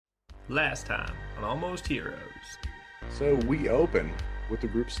Last time on Almost Heroes. So we open with the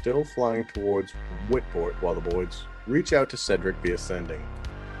group still flying towards Whitport while the boys reach out to Cedric via sending,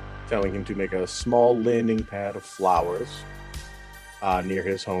 telling him to make a small landing pad of flowers near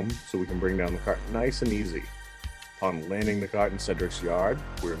his home so we can bring down the cart nice and easy. Upon landing the cart in Cedric's yard,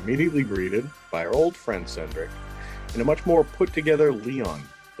 we're immediately greeted by our old friend Cedric and a much more put-together Leon,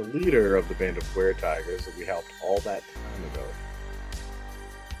 the leader of the band of were-tigers that we helped all that time ago.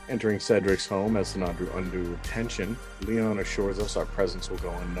 Entering Cedric's home as an undue attention, Leon assures us our presence will go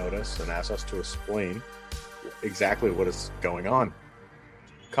unnoticed and asks us to explain exactly what is going on.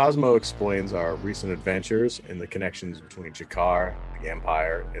 Cosmo explains our recent adventures and the connections between Jakar, the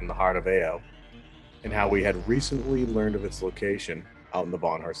Empire, and the heart of Ao, and how we had recently learned of its location out in the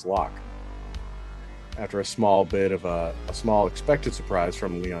Vonhurst Loch. After a small bit of a small expected surprise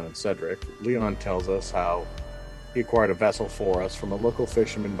from Leon and Cedric, Leon tells us how he acquired a vessel for us from a local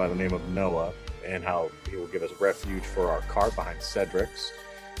fisherman by the name of Noah, and how he will give us refuge for our cart behind Cedric's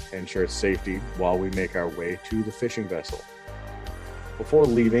and ensure its safety while we make our way to the fishing vessel. Before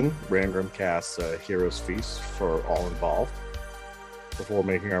leaving, Rangram casts a hero's feast for all involved, before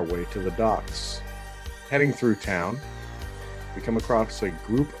making our way to the docks. Heading through town, we come across a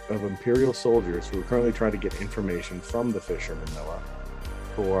group of Imperial soldiers who are currently trying to get information from the fisherman Noah,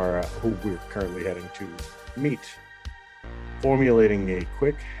 who we're currently heading to meet. Formulating a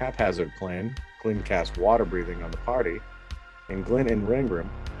quick, haphazard plan, Glenn casts water breathing on the party, and Glenn and Rangram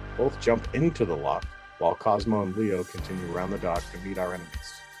both jump into the loch, while Cosmo and Leo continue around the dock to meet our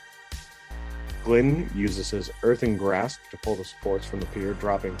enemies. Glenn uses his earthen grasp to pull the supports from the pier,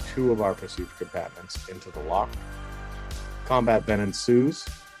 dropping two of our pursuit combatants into the loch. Combat then ensues.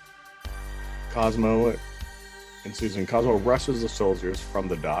 Cosmo rushes the soldiers from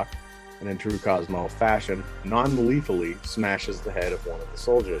the dock, and in true Cosmo fashion, non-lethally smashes the head of one of the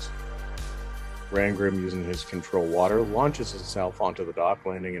soldiers. Rangram, using his control water, launches himself onto the dock,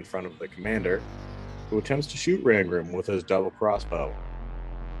 landing in front of the commander, who attempts to shoot Rangram with his double crossbow,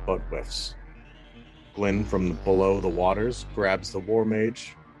 but whiffs. Glenn, from below the waters, grabs the war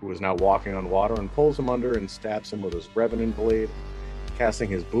mage, who is now walking on water, and pulls him under and stabs him with his revenant blade, casting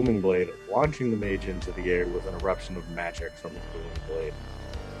his booming blade, launching the mage into the air with an eruption of magic from his booming blade.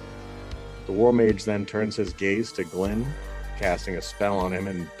 The war mage then turns his gaze to Glenn, casting a spell on him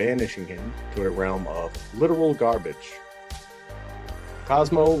and banishing him to a realm of literal garbage.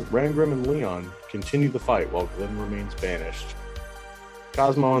 Cosmo, Rangram, and Leon continue the fight while Glenn remains banished.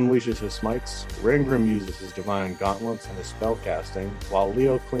 Cosmo unleashes his smites, Rangram uses his divine gauntlets and his spell casting, while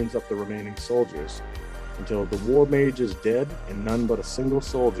Leo cleans up the remaining soldiers, until the war mage is dead and none but a single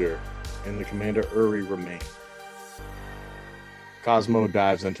soldier and the commander Uri remain. Cosmo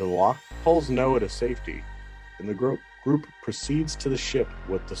dives into the loch, pulls Noah to safety, and the group proceeds to the ship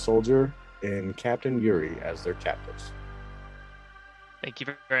with the soldier and Captain Yuri as their captives. Thank you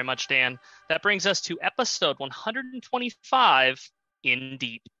very much, Dan. That brings us to episode 125, In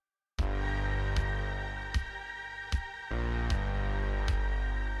Deep.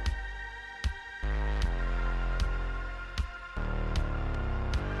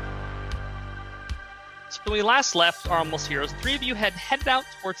 So when we last left our Almost Heroes, the three of you had headed out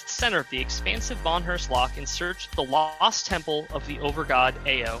towards the center of the expansive Vonhurst Loch in search of the lost temple of the overgod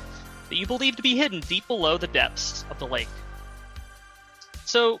Ao that you believe to be hidden deep below the depths of the lake.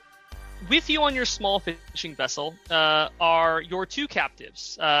 So, with you on your small fishing vessel are your two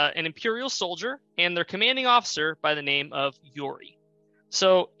captives, an Imperial soldier and their commanding officer by the name of Yuri.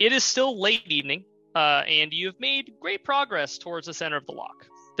 So, it is still late evening, and you have made great progress towards the center of the loch.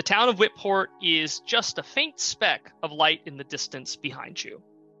 The town of Whitport is just a faint speck of light in the distance behind you.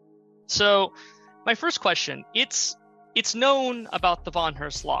 So, my first question, it's known about the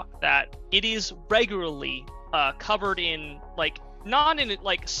Vonhurst Loch that it is regularly covered in, not in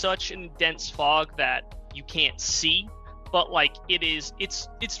such an dense fog that you can't see, but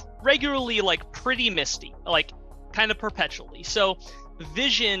it's regularly pretty misty, kind of perpetually. So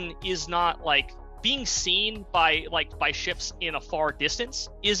vision is not being seen by ships in a far distance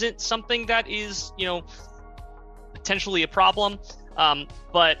isn't something that is potentially a problem,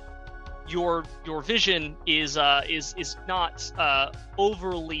 but your vision is not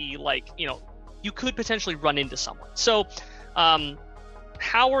overly you could potentially run into someone. So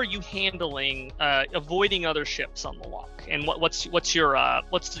how are you handling avoiding other ships on the loch, and what's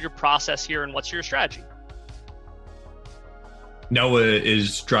your process here, and what's your strategy? Noah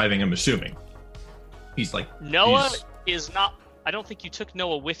is driving, I'm assuming. Noah is not. I don't think you took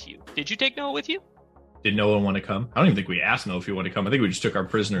Noah with you. Did you take Noah with you? Did Noah want to come? I don't even think we asked Noah if he wanted to come. I think we just took our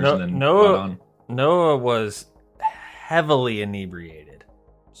prisoners and then went on. Noah was heavily inebriated.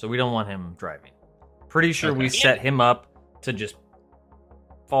 so we don't want him driving. Pretty sure we Okay. set him up to just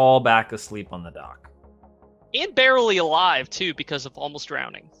fall back asleep on the dock. And barely alive, too, because of almost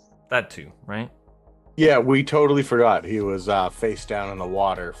drowning. That too, right? Yeah, we totally forgot he was face down in the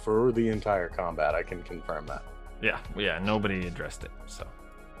water for the entire combat. I can confirm that. Yeah, nobody addressed it, so.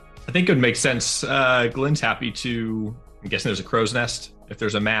 I think it would make sense. Glenn's happy to. I'm guessing there's a crow's nest if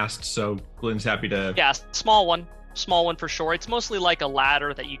there's a mast, so Glenn's happy to. Yeah, small one for sure. It's mostly like a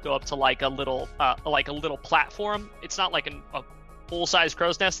ladder that you go up to like a little platform. It's not like a full-size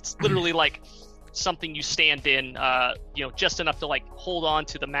crow's nest. It's literally like something you stand in, just enough to like hold on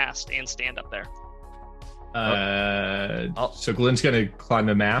to the mast and stand up there. So Glenn's gonna climb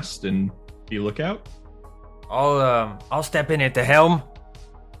the mast and be lookout. I'll step in at the helm.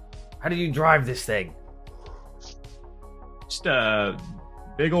 How do you drive this thing? Just a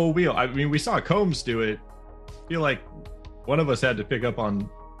big old wheel. I mean, we saw Combs do it. I feel like one of us had to pick up on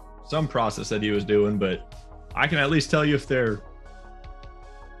some process that he was doing, but I can at least tell you if they're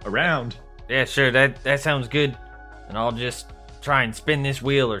around. Yeah, sure, that sounds good. And I'll just try and spin this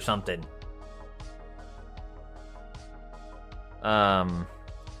wheel or something.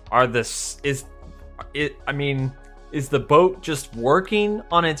 Is the boat just working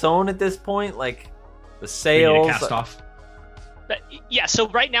on its own at this point? Like the We need sails? to cast off. Yeah, so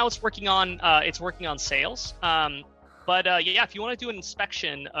right now it's working on sails. But if you want to do an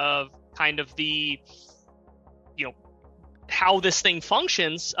inspection of kind of the, how this thing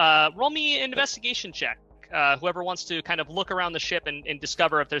functions, roll me an investigation check. Whoever wants to kind of look around the ship and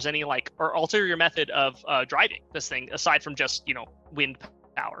discover if there's any or ulterior method of driving this thing aside from just wind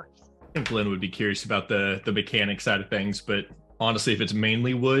power. I think Glenn would be curious about the mechanic side of things, but honestly, if it's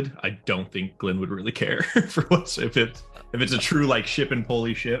mainly wood, I don't think Glenn would really care for what's if it's a true like ship and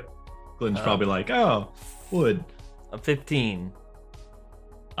pulley ship. Glenn's probably like, oh, wood. A 15.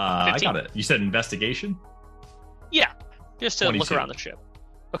 I 15? got it. You said investigation? Yeah, just to look 22. around the ship.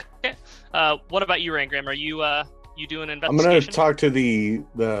 Okay. What about you, Rangram? Are you doing an I'm investigation? gonna talk to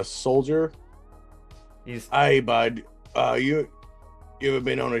the soldier. He's Hey, bud. You ever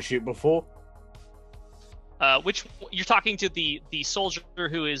been on a ship before? Which you're talking to the soldier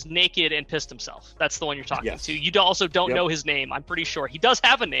who is naked and pissed himself. That's the one you're talking Yes. to. You also don't Yep. know his name. I'm pretty sure he does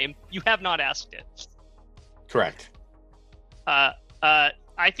have a name. You have not asked it. Correct.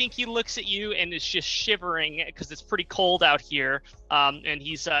 I think he looks at you and is just shivering because it's pretty cold out here. And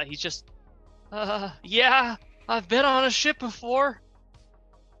he's just, yeah, I've been on a ship before.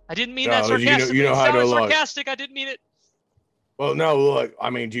 I didn't mean that No, sarcastically. you know It how to, sounded like- sarcastic. I didn't mean it. Well, no, look. I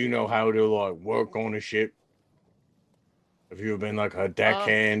mean, do you know how to work on a ship? Have you been like a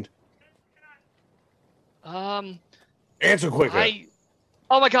deckhand? Answer quicker.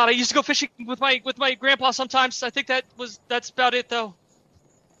 Oh my god, I used to go fishing with my grandpa sometimes. I think that's about it though.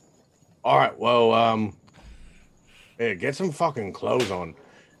 All right. Well, yeah, get some fucking clothes on.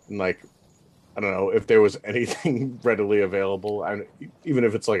 And I don't know if there was anything readily available, and even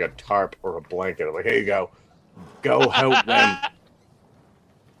if it's like a tarp or a blanket. I'm like, here you go. Go help them.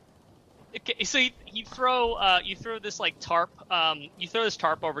 Okay, so you throw this tarp. You throw this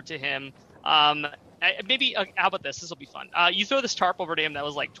tarp over to him. Maybe how about this? This will be fun. You throw this tarp over to him that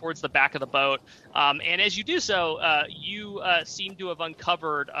was towards the back of the boat, and as you do so, you seem to have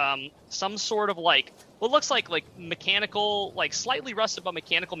uncovered some sort of what looks like mechanical, slightly rusted but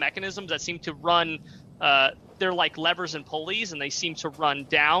mechanical mechanisms that seem to run. They're like levers and pulleys, and they seem to run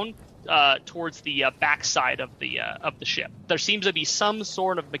down towards the backside of the ship. There seems to be some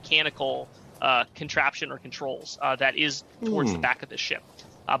sort of mechanical contraption or controls that is towards the back of the ship.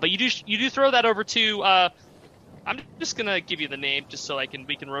 But you do throw that over to. I'm just gonna give you the name just so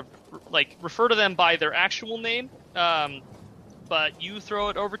we can refer to them by their actual name. But you throw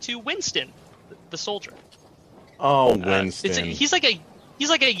it over to Winston, the soldier. Oh, Winston. He's like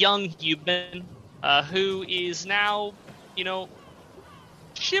a young human who is now,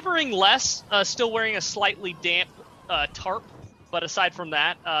 shivering less, still wearing a slightly damp tarp, but aside from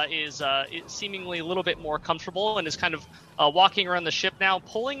that, is seemingly a little bit more comfortable and is kind of walking around the ship now,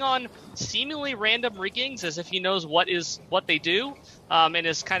 pulling on seemingly random riggings as if he knows what they do, and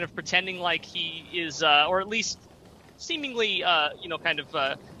is kind of pretending like he is, or at least seemingly,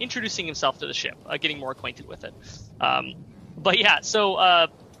 introducing himself to the ship, getting more acquainted with it. But yeah, so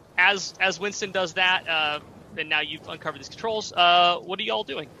as Winston does that, and now you've uncovered these controls, what are y'all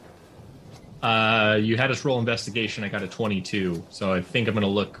doing? You had us roll investigation. I got a 22, so I think I'm going to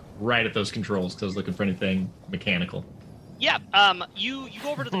look right at those controls because I was looking for anything mechanical. Yeah, you go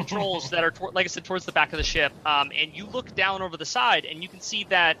over to the controls that are, like I said, towards the back of the ship, and you look down over the side, and you can see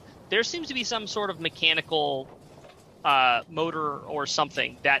that there seems to be some sort of mechanical motor or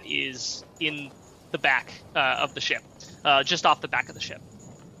something that is in the back of the ship, just off the back of the ship.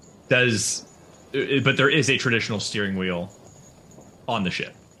 But there is a traditional steering wheel on the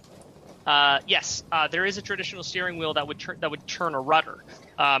ship. Yes, there is a traditional steering wheel that would turn a rudder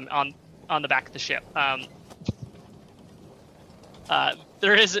on the back of the ship.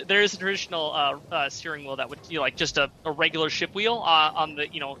 There is a traditional steering wheel that would like just a regular ship wheel on the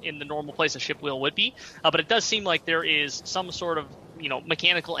in the normal place a ship wheel would be, but it does seem like there is some sort of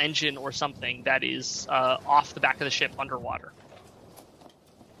mechanical engine or something that is off the back of the ship underwater.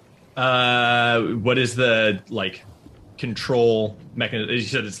 What is the control mechanism? You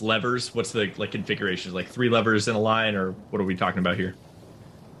said it's levers. What's the configuration? Like 3 levers in a line, or what are we talking about here?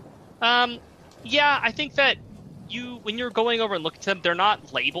 Yeah, I think that when you're going over and looking at them, they're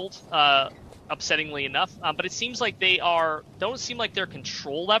not labeled, upsettingly enough. But it seems like don't seem like they're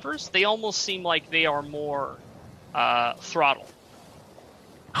control levers. They almost seem like they are more throttle.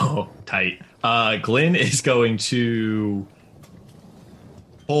 Oh, tight. Glenn is going to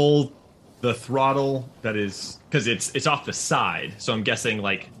pull the throttle that is, because it's off the side. So I'm guessing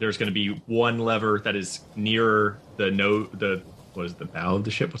there's going to be one lever that is nearer what is the bow of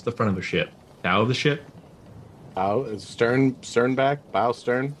the ship? What's the front of the ship? Bow of the ship? Bow is stern back, bow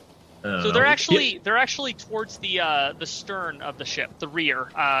stern. So they're actually towards the stern of the ship, the rear,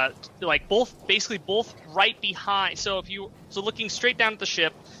 both right behind. So looking straight down at the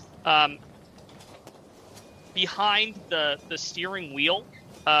ship, behind the steering wheel,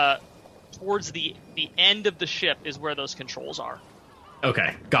 towards the end of the ship is where those controls are.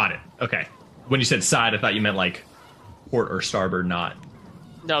 Okay, got it. Okay, when you said side, I thought you meant port or starboard, not.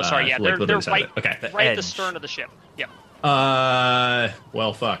 No, sorry. Yeah, they're right. Okay, right at the stern of the ship. Yeah.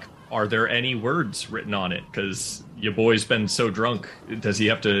 Well, fuck. Are there any words written on it? Because your boy's been so drunk. Does he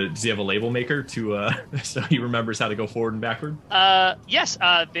have a label maker to so he remembers how to go forward and backward? Yes.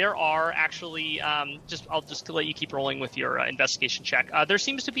 There are actually. I'll just let you keep rolling with your investigation check. There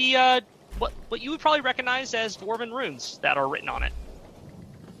seems to be what you would probably recognize as Dwarven runes that are written on it.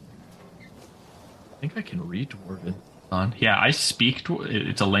 I think I can read Dwarven. Yeah, I speak.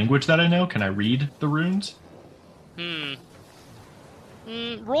 It's a language that I know. Can I read the runes?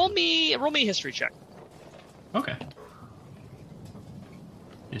 Roll me a history check. Okay.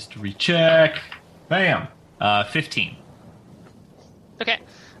 History check. Bam. 15. Okay.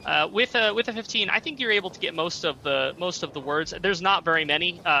 With a 15, I think you're able to get most of the words. There's not very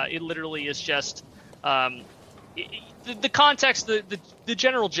many. It literally is just the context, the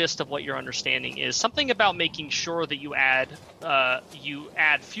general gist of what you're understanding is something about making sure that you add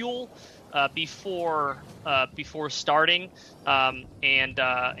fuel before starting,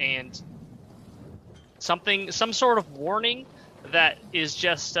 and some sort of warning that is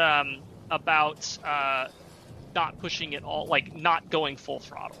just about not pushing it all, not going full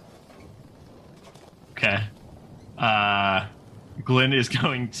throttle. Okay. Glenn is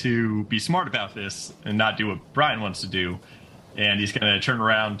going to be smart about this and not do what Brian wants to do, and he's going to turn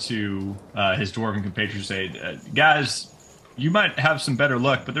around to his dwarven compatriots and say, guys, you might have some better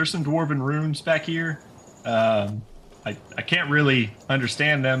luck, but there's some dwarven runes back here. I can't really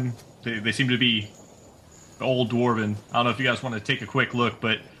understand them. They seem to be old dwarven. I don't know if you guys want to take a quick look,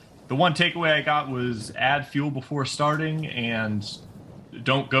 but the one takeaway I got was add fuel before starting and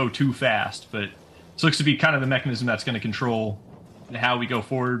don't go too fast. But this looks to be kind of the mechanism that's going to control how we go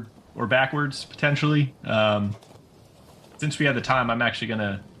forward or backwards, potentially. Since we have the time, I'm actually going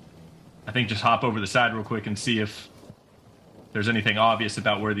to, I think, just hop over the side real quick and see if there's anything obvious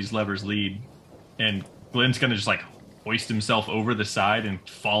about where these levers lead. And Glenn's going to just hoist himself over the side and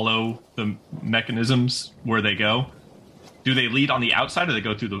follow the mechanisms where they go. Do they lead on the outside, or they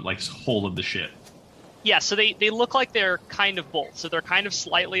go through the whole of the ship? Yeah, so they look like they're kind of both. So they're kind of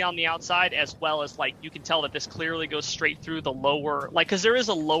slightly on the outside, as well as you can tell that this clearly goes straight through the lower, because there is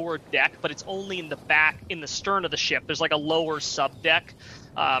a lower deck, but it's only in the back, in the stern of the ship. There's a lower sub deck.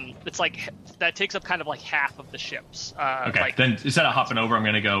 It's that takes up kind of half of the ships. Okay, then instead of hopping over, I'm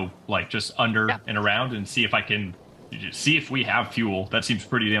going to go just under and around and see if I can see if we have fuel. That seems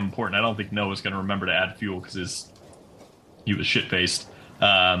pretty damn important. I don't think Noah's going to remember to add fuel because he was shit-faced.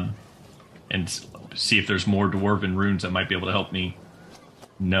 And see if there's more dwarven runes that might be able to help me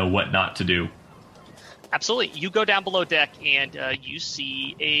know what not to do. Absolutely. You go down below deck and you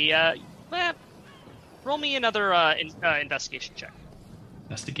see a... roll me another investigation check.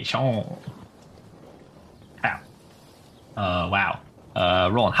 Investigation. Wow.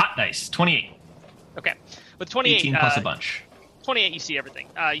 Rolling hot dice. 28. Okay. With 28... 18 plus a bunch. 28, you see everything.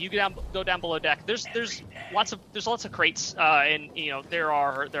 You go down below deck. There's lots of crates, and there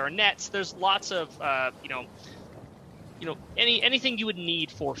are nets. There's lots of anything you would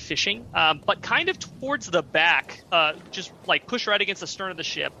need for fishing, but kind of towards the back, just like push right against the stern of the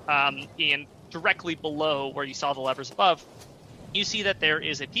ship, and directly below where you saw the levers above, you see that there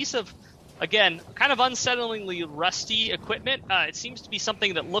is a piece of, again, kind of unsettlingly rusty equipment. It seems to be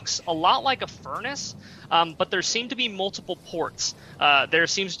something that looks a lot like a furnace, but there seem to be multiple ports. There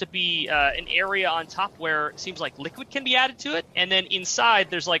seems to be an area on top where it seems like liquid can be added to it, and then inside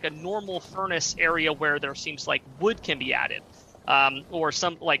there's like a normal furnace area where there seems like wood can be added. Or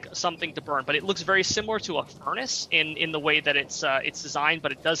something to burn, but it looks very similar to a furnace in the way that it's designed,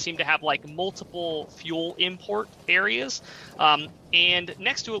 but it does seem to have like multiple fuel import areas. And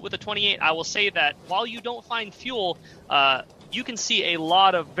next to it with the 28, I will say that while you don't find fuel, you can see a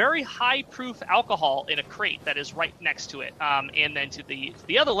lot of very high proof alcohol in a crate that is right next to it. And then to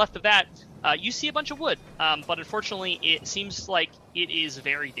the other left of that, you see a bunch of wood, but unfortunately it seems like it is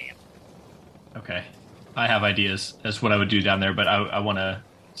very damp. Okay. I have ideas as to what I would do down there, but I want to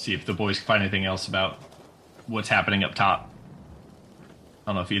see if the boys can find anything else about what's happening up top. I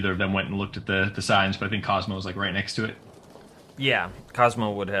don't know if either of them went and looked at the signs, but I think Cosmo is like right next to it. Yeah,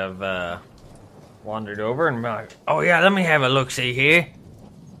 Cosmo would have wandered over and be like, oh yeah, let me have a look-see here.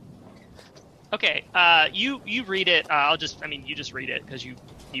 Okay, you read it. You just read it because you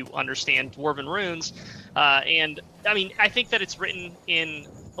understand Dwarven runes, and I mean, I think that it's written in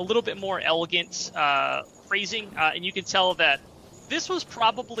a little bit more elegant phrasing, and you can tell that this was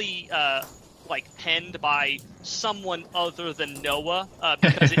probably penned by someone other than Noah,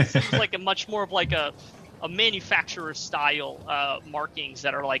 because it seems like a much more of like a manufacturer style markings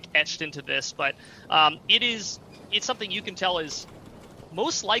that are like etched into this, but it's something you can tell is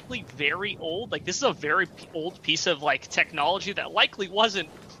most likely very old. Like, this is a very old piece of like technology that likely wasn't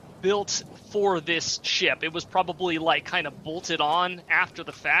built for this ship. It was probably like kind of bolted on after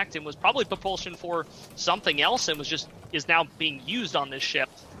the fact and was probably propulsion for something else and is now being used on this ship.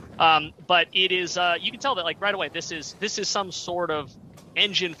 But it is you can tell that like right away this is some sort of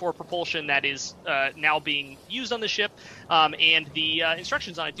engine for propulsion that is now being used on the ship. And the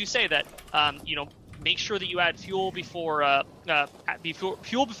instructions on it do say that make sure that you add fuel before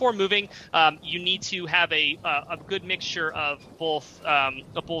moving. You need to have a good mixture of both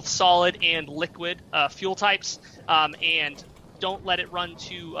solid and liquid fuel types, and don't let it run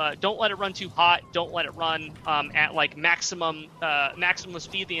too hot. Don't let it run at like maximum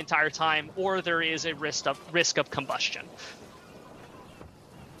speed the entire time, or there is a risk of combustion.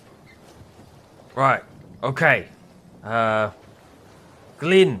 Right. Okay.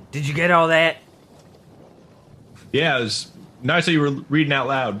 Glenn, did you get all that? Yeah, it was nice that you were reading out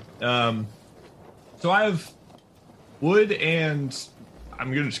loud. So I have wood and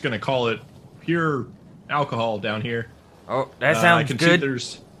I'm just going to call it pure alcohol down here. Oh, that sounds I can good. see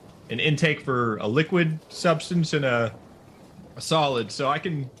there's an intake for a liquid substance and a solid. So I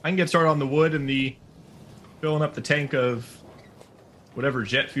can get started on the wood and the filling up the tank of whatever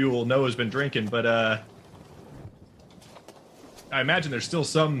jet fuel Noah's been drinking. But I imagine there's still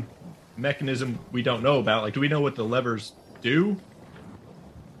some mechanism we don't know about. Like, do we know what the levers do?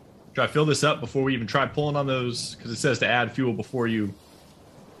 Should I fill this up before we even try pulling on those? Because it says to add fuel before you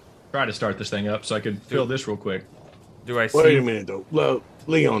try to start this thing up, so I could fill this real quick. Do I see? Wait a minute, though.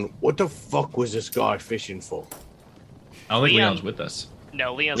 Leon, what the fuck was this guy fishing for? I don't think Leon- Leon's with us.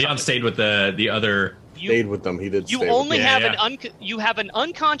 No, Leon Stayed with the other. Stayed with them. He did. You stay only with have Yeah, you have an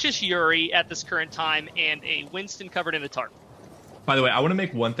unconscious Yuri at this current time and a Winston covered in a tarp. By the way, I want to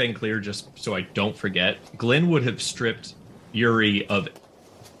make one thing clear just so I don't forget. Glenn would have stripped Yuri of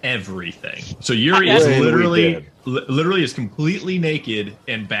everything. So Yuri is Glenn, we literally did. literally is completely naked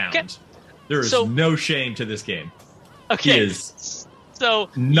and bound. Okay. There is So- no shame to this game. Okay. He is So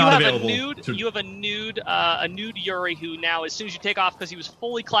not you have available a nude. to- You have a nude Yuri who now, as soon as you take off, because he was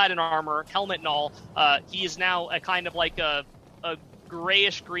fully clad in armor, helmet and all, he is now a kind of like a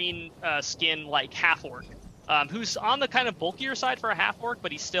grayish green skin, like half orc, who's on the kind of bulkier side for a half orc,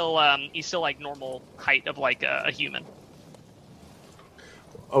 but he's still like normal height of like a human.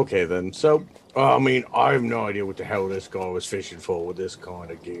 Okay, then. So, I mean, I have no idea what the hell this guy was fishing for with this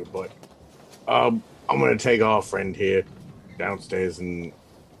kind of gear, but I'm going to take our friend here downstairs and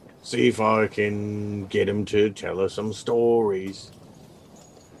see if I can get him to tell us some stories.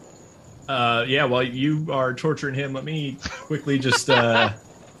 yeah, while you are torturing him, let me quickly just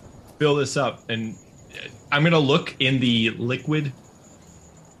fill this up. And I'm going to look in the liquid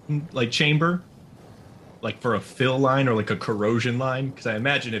like chamber, like for a fill line or like a corrosion line, because I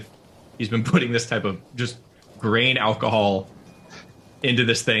imagine if he's been putting this type of just grain alcohol into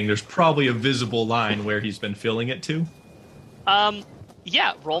this thing, there's probably a visible line where he's been filling it to.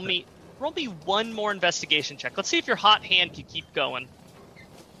 Yeah, roll me roll me one more investigation check. Let's see if your hot hand can keep going.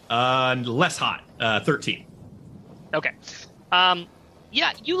 Less hot. 13. Okay.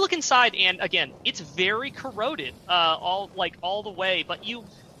 Yeah, you look inside, and again, it's very corroded, all the way. But you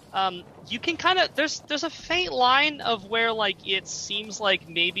can kind of there's a faint line of where like it seems like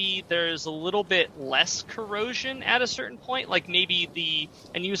maybe there's a little bit less corrosion at a certain point. Like maybe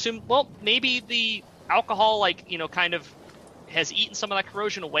you assume maybe the alcohol kind of has eaten some of that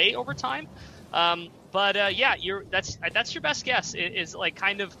corrosion away over time. But yeah, that's your best guess. It is like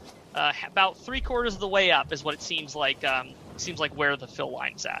kind of about 3/4 of the way up is what it seems like. Seems like where the fill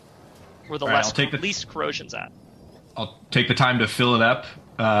line's at, where the least corrosion's at. I'll take the time to fill it up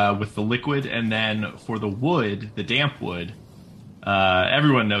with the liquid, and then for the wood, the damp wood,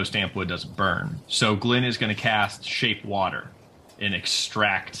 everyone knows damp wood doesn't burn. So Glenn is going to cast Shape Water and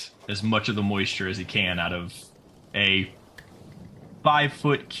extract as much of the moisture as he can out of a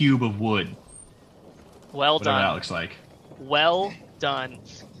 5-foot cube of wood. Well Whatever done. that looks like. Well done.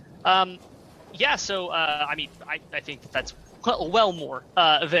 Yeah, so I mean, I think that's well more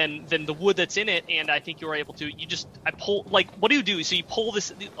than the wood that's in it, and I think you were able to. I pull what do you do? So you pull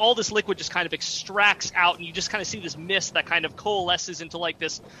all this liquid just kind of extracts out, and you just kind of see this mist that kind of coalesces into like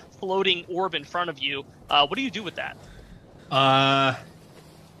this floating orb in front of you. What do you do with that? I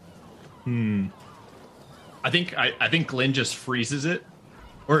think Glenn just freezes it.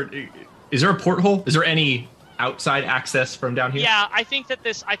 Or is there a porthole? Is there any outside access from down here? Yeah, I think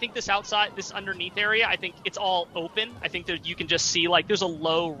this outside, this underneath area, I think it's all open. I think that you can just see there's a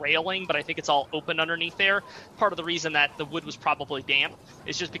low railing, but I think it's all open underneath there. Part of the reason that the wood was probably damp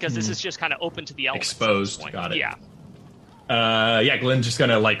is just because this is just kind of open to the elements. Exposed. Got it. Yeah. Yeah, Glenn's just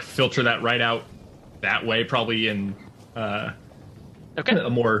gonna filter that right out that way, probably in a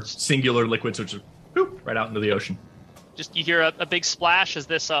more singular liquid, so just right out into the ocean. Just you hear a big splash as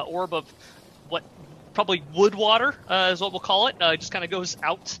this orb of what probably wood water is what we'll call it. Just kind of goes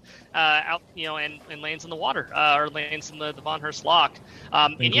out, and lands in the water, or lands in the Von Hurst lock.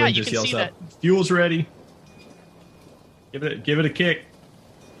 And yeah, you can see that fuel's ready. Give it a kick,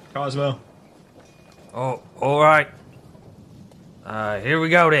 Cosmo. Oh, all right. Here we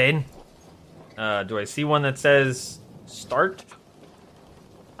go then. Do I see one that says start?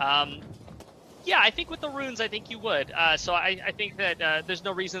 Yeah, I think with the runes, I think you would. So I think that there's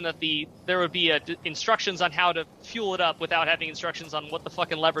no reason that there would be instructions on how to fuel it up without having instructions on what the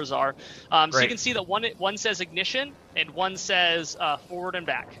fucking levers are. So you can see that one says ignition and one says forward and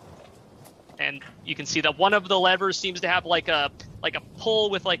back. And you can see that one of the levers seems to have like a pull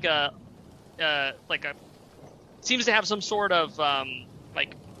with seems to have some sort of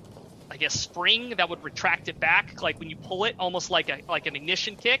I guess spring that would retract it back, like when you pull it, almost like an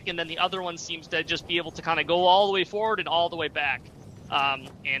ignition kick, and then the other one seems to just be able to kind of go all the way forward and all the way back.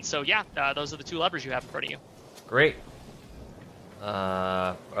 And so yeah, those are the two levers you have in front of you. Great.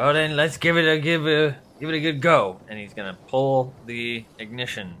 Well then, let's give it a good go. And he's gonna pull the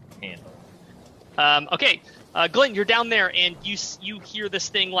ignition handle. Okay, Glenn, you're down there, and you hear this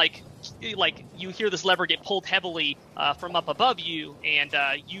thing like you hear this lever get pulled heavily from up above you, and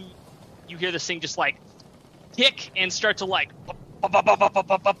you hear this thing just kick and start to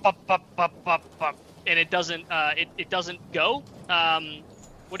and it doesn't go.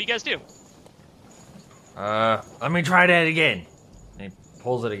 What do you guys do? Let me try that again. And he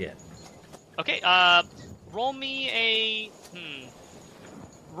pulls it again. Okay, roll me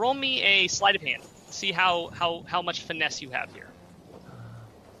a sleight of hand. See how much finesse you have here.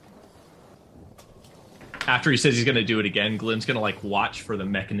 After he says he's going to do it again, Glenn's going to watch for the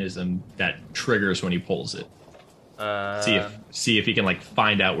mechanism that triggers when he pulls it. See if he can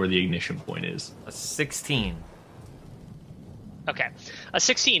find out where the ignition point is. A 16. Okay, a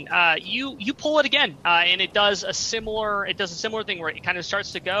 16. You pull it again, and it does a similar thing where it kind of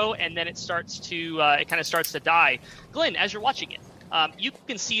starts to go, and then it starts to die. Glenn, as you're watching it, you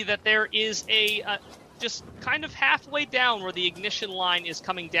can see that there is just kind of halfway down where the ignition line is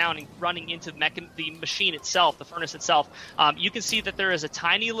coming down and running into the machine itself, the furnace itself. You can see that there is a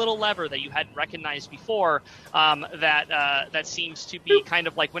tiny little lever that you hadn't recognized before that seems to be kind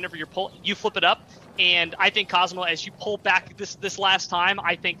of whenever you flip it up. And I think, Cosmo, as you pull back this last time,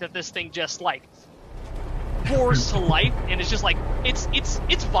 I think that this thing just roars to life, and it's just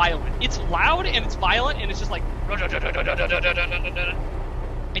it's violent. It's loud and it's violent, and it's just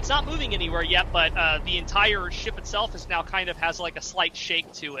it's not moving anywhere yet, but the entire ship itself is now kind of has a slight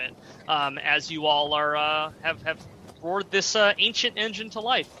shake to it, as you all are have roared this ancient engine to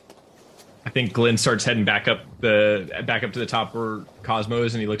life. I think Glenn starts heading back up to the top where Cosmo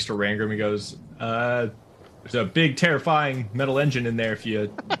is, and he looks to Rangram and goes, "There's a big, terrifying metal engine in there. If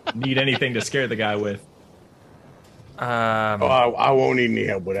you need anything to scare the guy with. I won't need any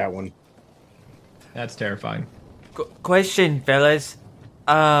help with that one. That's terrifying. Question, fellas.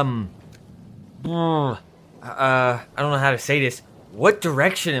 I don't know how to say this. What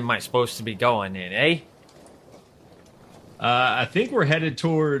direction am I supposed to be going in, eh? I think we're headed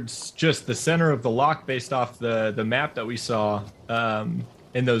towards just the center of the lock based off the map that we saw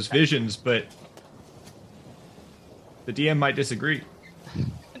in those visions, but the DM might disagree.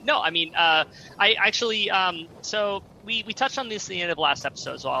 No, I mean, I actually, so we touched on this at the end of the last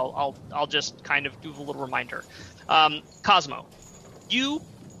episode, so I'll just kind of do a little reminder. Cosmo, you,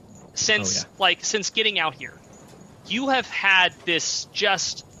 since getting out here, you have had this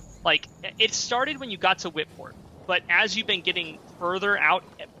just, like, it started when you got to Whitport, but as you've been getting further out,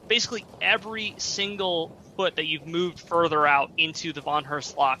 basically every single foot that you've moved further out into the Von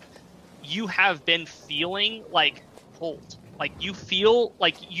Hurst Lock, you have been feeling, like, pulled. Like you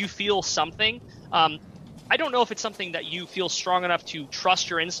feel something. I don't know if it's something that you feel strong enough to trust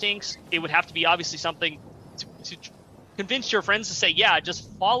your instincts. It would have to be obviously something to convince your friends to say, yeah, just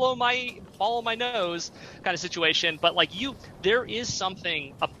follow my nose kind of situation. But like there is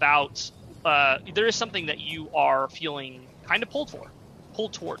something about there is something that you are feeling kind of pulled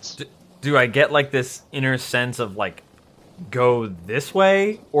towards. Do I get like this inner sense of like go this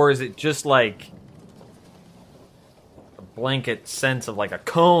way, or is it just like blanket sense of like a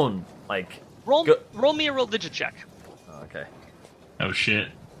cone, like roll me a religion check. Okay. Oh shit.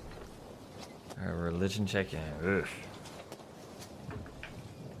 A religion check, yeah. Ugh.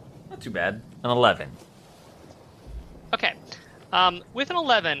 Not too bad. An 11. Okay. With an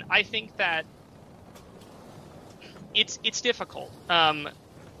 11, I think that it's difficult.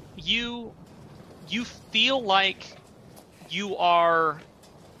 You feel like you are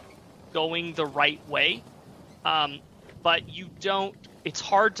going the right way. But you don't, it's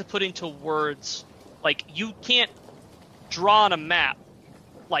hard to put into words, like, you can't draw on a map,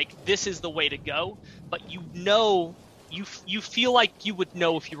 like, this is the way to go, but you know, you feel like you would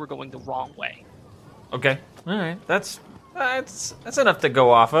know if you were going the wrong way. Okay, alright, that's enough to go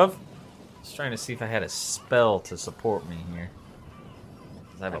off of. Just trying to see if I had a spell to support me here.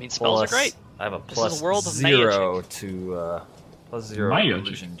 Spells are great. I have a This plus is a world of 0 magic. to, plus 0 Magic.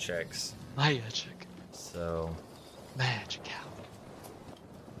 religion checks. Magic. So... Magic.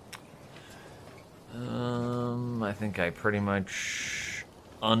 I think I pretty much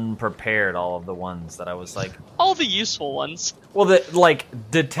unprepared all of the ones that I was like... All the useful ones. Well,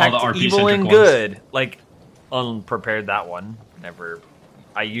 detect All the RP evil and centric good. Ones. Like, unprepared that one. Never...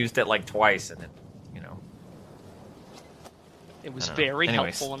 I used it like twice and it, It was very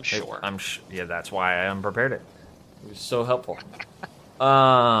Anyways, helpful, I'm sure. Yeah, that's why I unprepared it. It was so helpful.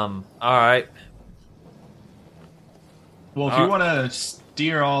 Alright. Well, if you want to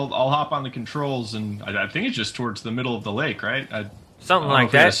steer, I'll hop on the controls, and I think it's just towards the middle of the lake, right? Something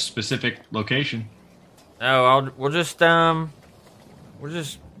like that. A specific location. No, we'll just go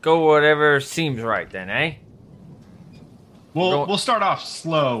whatever seems right then, eh? We'll start off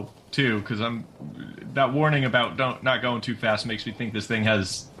slow too, because that warning about not going too fast makes me think this thing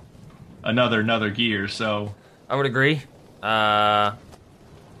has another gear. So I would agree.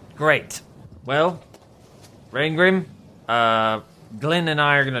 Great. Well, Raingrim, Glenn and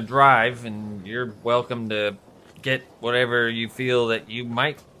I are gonna drive, and you're welcome to get whatever you feel that you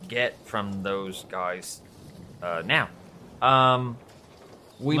might get from those guys. Now,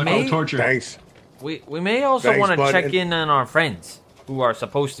 we may torture. Thanks. we may also want to bud. check in on our friends who are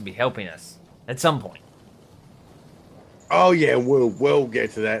supposed to be helping us at some point. Oh yeah, we'll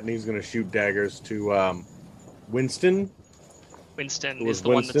get to that. And he's gonna shoot daggers to Winston. Winston It was is the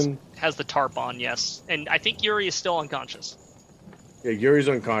one Winston? that has the tarp on, yes. And I think Yuri is still unconscious. Yeah, Yuri's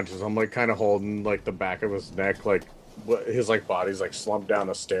unconscious. I'm like kind of holding like the back of his neck, like his like body's like slumped down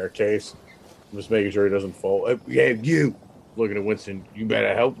a staircase. I'm just making sure he doesn't fall. Yeah, you looking at Winston. You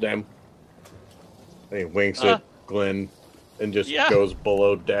better help them. And he winks at Glenn and just goes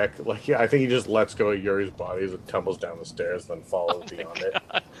below deck. Like I think he just lets go of Yuri's body as it tumbles down the stairs, then follows beyond it.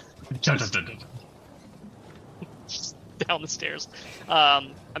 Just down the stairs.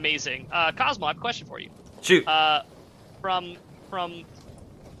 Amazing. Cosmo, I have a question for you. Shoot. From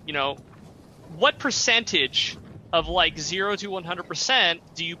what percentage of like 0 to 100%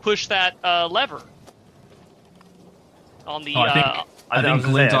 do you push that lever on the? I think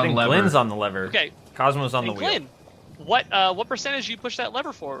Glenn's on the lever. Glenn's on the lever. Okay. Cosmo's on the And wheel. Glenn, what percentage do you push that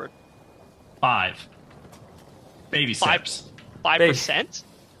lever forward? 5. Baby steps. 5%?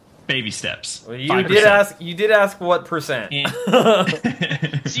 Baby steps. Well, you 5%. did ask what percent.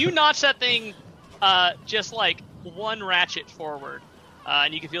 So you notch that thing just like one ratchet forward,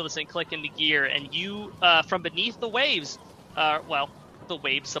 and you can feel this thing click into gear. And you, from beneath the waves, the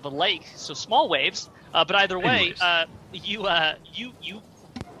waves of a lake, so small waves. But either way, you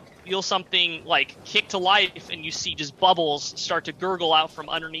feel something like kick to life, and you see just bubbles start to gurgle out from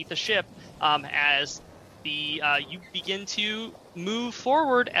underneath the ship as you begin to move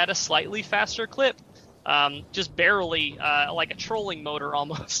forward at a slightly faster clip, just barely, like a trolling motor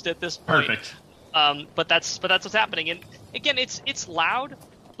almost at this point. Perfect. But that's what's happening. And again, it's loud,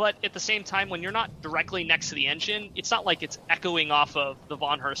 but at the same time, when you're not directly next to the engine, it's not like it's echoing off of the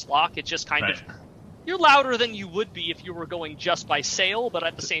Von Hurst lock. It's just kind of, you're louder than you would be if you were going just by sail, but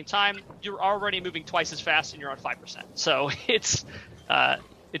at the same time, you're already moving twice as fast and you're on 5%. So it's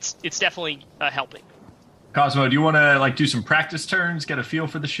definitely helping. Cosmo, do you want to do some practice turns, get a feel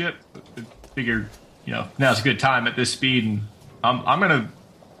for the ship? Figure, now's a good time at this speed, and I'm gonna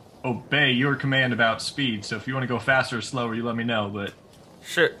obey your command about speed. So if you want to go faster or slower, you let me know. But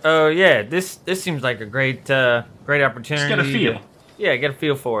sure. Oh yeah, this seems like a great opportunity. Just get a feel. Get a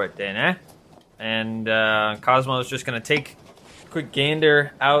feel for it then, eh? And Cosmo's just gonna take a quick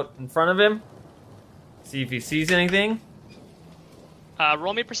gander out in front of him, see if he sees anything.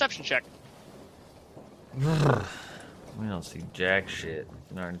 Roll me a perception check. We don't see jack shit. I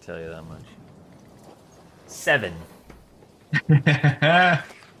can already tell you that much. 7.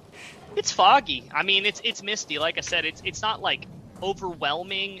 It's foggy. I mean, it's misty. Like I said, it's not like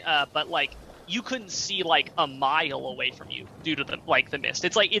overwhelming, but like you couldn't see like a mile away from you due to the mist.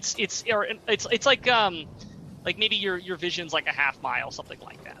 It's like it's like maybe your vision's like a half mile, something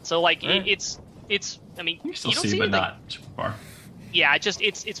like that. So like it's. I mean, you still don't see, but not too far. Yeah,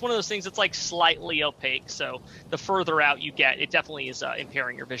 it's one of those things that's like slightly opaque. So the further out you get, it definitely is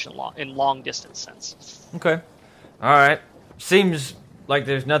impairing your vision in long distance sense. Okay, all right. Seems like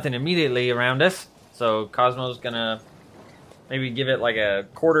there's nothing immediately around us, so Cosmo's gonna maybe give it like a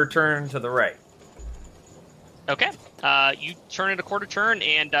quarter turn to the right. Okay, you turn it a quarter turn,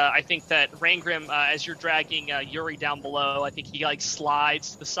 and I think that Rangrim, as you're dragging Yuri down below, I think he like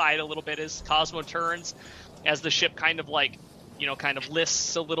slides to the side a little bit as Cosmo turns, as the ship kind of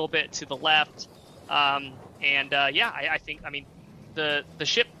lists a little bit to the left, I think the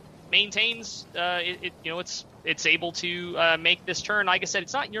ship maintains it's able to make this turn. Like I said,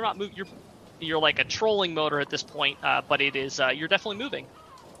 you're like a trolling motor at this point, but it is you're definitely moving.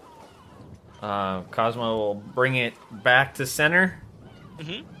 Cosmo will bring it back to center.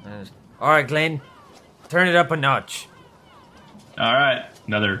 Mm-hmm. All right, Glenn, turn it up a notch. All right,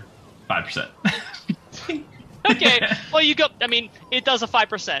 another 5%. Okay, well you go. I mean, it does a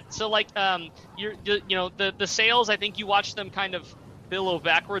 5%. So like, the sails. I think you watch them kind of billow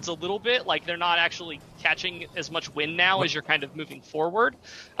backwards a little bit. Like they're not actually catching as much wind now as you're kind of moving forward.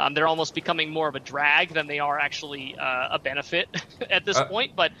 They're almost becoming more of a drag than they are actually a benefit at this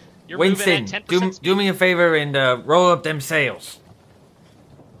point. But you're Winston, moving at 10%. do me a favor and roll up them sails.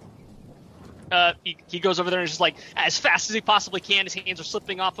 He goes over there and just like as fast as he possibly can. His hands are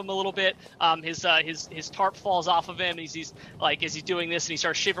slipping off him a little bit. His tarp falls off of him. He's like as he's doing this and he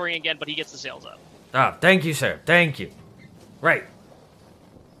starts shivering again, but he gets the sails up. Ah, thank you, sir. Thank you. Right.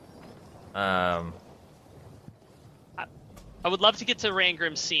 I would love to get to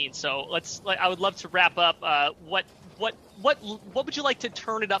Rangrim's scene, so I would love to wrap up. What would you like to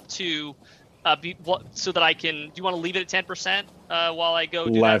turn it up to? So that I can. Do you want to leave it at 10% while I go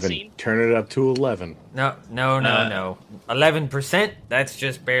do 11. that scene? Turn it up to 11. No. 11%. That's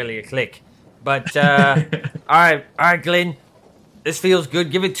just barely a click. But all right, Glenn. This feels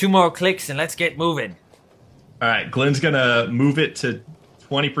good. Give it 2 more clicks and let's get moving. All right, Glenn's gonna move it to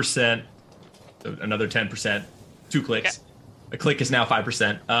 20%. Another 10%. 2 clicks. Okay. A click is now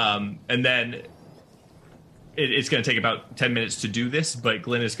 5%. And then it's going to take about 10 minutes to do this, but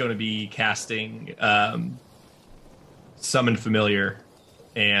Glenn is going to be casting Summon Familiar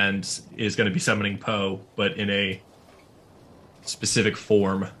and is going to be summoning Poe, but in a specific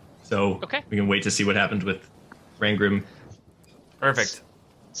form. So we can wait to see what happens with Rangrim. Perfect.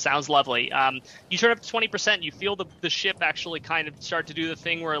 Sounds lovely. You turn up to 20%. You feel the ship actually kind of start to do the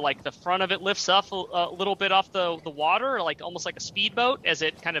thing where like the front of it lifts up a little bit off the water, like almost like a speedboat, as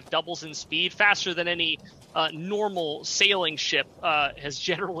it kind of doubles in speed, faster than any normal sailing ship has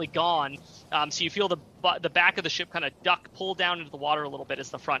generally gone. So you feel the back of the ship kind of pull down into the water a little bit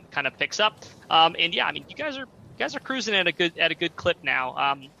as the front kind of picks up. And yeah, I mean, you guys are cruising at a good clip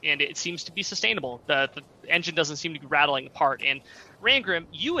now, and it seems to be sustainable. The engine doesn't seem to be rattling apart. And Rangrim,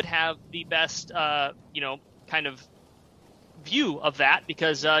 you would have the best, kind of view of that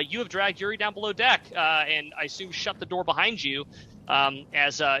because you have dragged Yuri down below deck, and I assume shut the door behind you,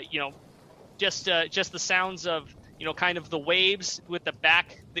 just the sounds of kind of the waves with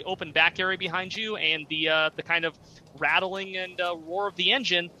the open back area behind you, and the kind of rattling and roar of the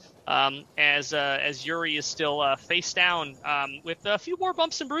engine as Yuri is still face down with a few more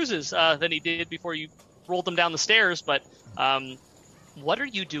bumps and bruises than he did before you rolled them down the stairs. But what are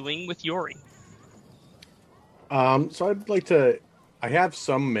you doing with Yuri? So I'd like to. I have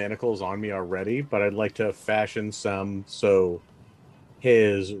some manacles on me already, but I'd like to fashion some so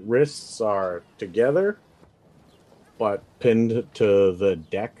his wrists are together, but pinned to the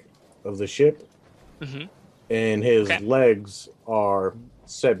deck of the ship, and his legs are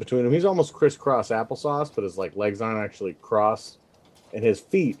set between them. He's almost crisscross applesauce, but his legs aren't actually crossed, and his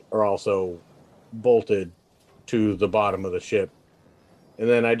feet are also bolted to the bottom of the ship. And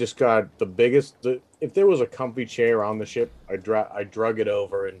then I just got the biggest. If there was a comfy chair on the ship, I drug it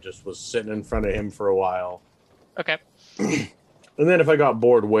over and just was sitting in front of him for a while. Okay. And then if I got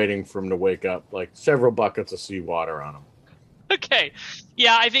bored waiting for him to wake up, several buckets of seawater on him. Okay.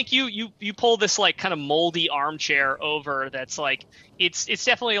 Yeah, I think you pull this kind of moldy armchair over that's it's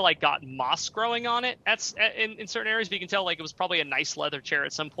definitely got moss growing on it. That's in certain areas, but you can tell it was probably a nice leather chair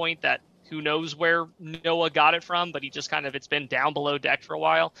at some point that who knows where Noah got it from, but he just it's been down below deck for a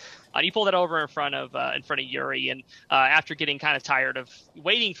while. You pull that over in front of Yuri, and after getting kind of tired of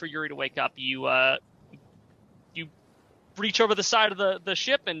waiting for Yuri to wake up, you reach over the side of the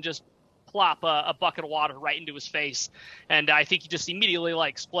ship and just plop a bucket of water right into his face. And I think he just immediately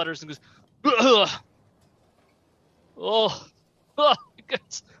splutters and goes, ugh. Oh,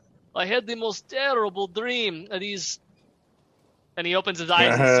 I had the most terrible dream. And he opens his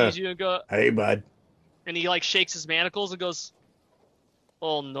eyes and sees you and go, hey, bud. And he shakes his manacles and goes,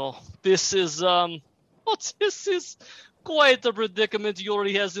 oh no, this is this is quite a predicament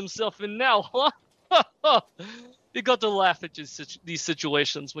Yuri has himself in now, huh? You got to laugh at these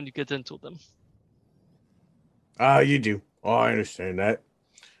situations when you get into them. You do. Oh, I understand that.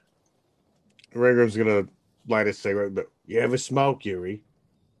 Rangrim's gonna light a cigarette, but you ever smoke, Yuri?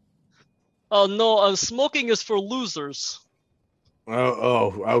 Oh no, smoking is for losers.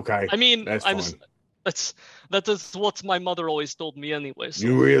 Oh, okay. I mean, that's fine. That is what my mother always told me, anyway. So.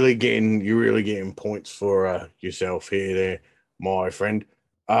 You're really getting points for yourself here, there, my friend.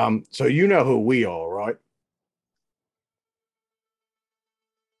 So you know who we are, right?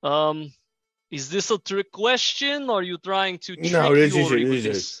 Is this a trick question, or are you trying to trick this Yuri is with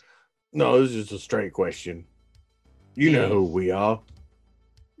this? No, this is a straight question. You know who we are.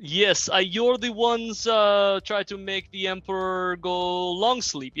 Yes, you're the ones try to make the Emperor go long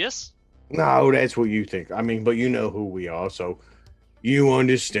sleep, yes? No, that's what you think. I mean, but you know who we are, so you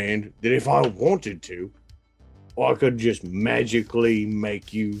understand that if I wanted to, I could just magically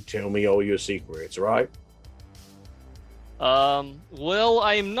make you tell me all your secrets, right? Well,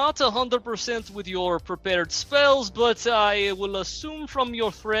 I'm not 100% with your prepared spells, but I will assume from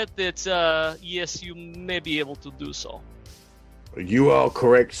your threat that, yes, you may be able to do so. You are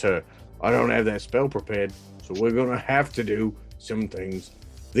correct, sir. I don't have that spell prepared, so we're gonna have to do some things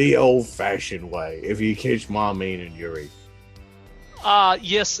the old-fashioned way, if you catch my meaning, Yuri.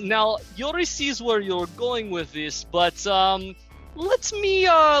 Yes. Now, Yuri sees where you're going with this, but, let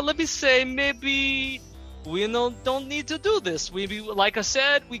me say, maybe we don't need to do this. Like I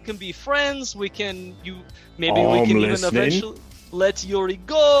said, we can be friends. We can even eventually let Yuri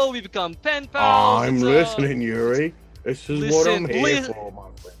go. We become pen pals. I'm listening, Yuri. This is what I'm here for, my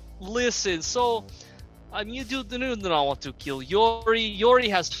friend. Listen, so you do not want to kill Yuri. Yuri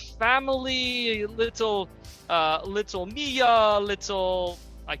has family, little Mia, little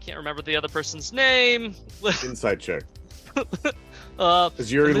I can't remember the other person's name. Insight check.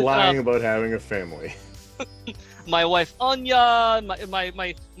 Is Yuri lying about having a family? My wife Anya,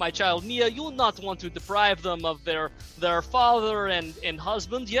 my child Mia. You would not want to deprive them of their father and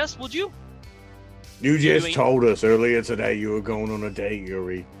husband, yes? Would you? You just told us earlier today you were going on a date,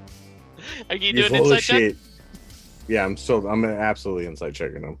 Yuri. Are you doing an insight check? Yeah, I'm absolutely insight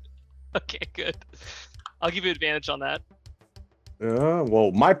checking them. Okay, good. I'll give you advantage on that.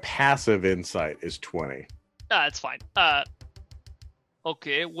 Well, my passive insight is 20. It's fine.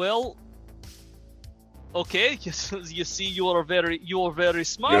 Okay, well. Okay, you see, you are very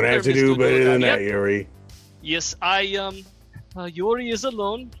smart. You don't have to do better than that, Yuri. Yes, Yuri is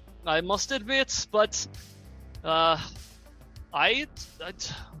alone. I must admit, but I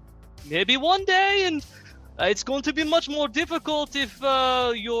maybe one day, and it's going to be much more difficult if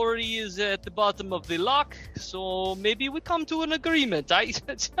Yuri is at the bottom of the lock. So maybe we come to an agreement. I'm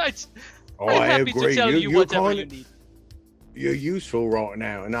happy agree. to tell you whatever you need. You're useful right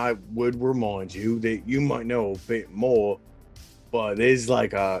now, and I would remind you that you might know a bit more but there's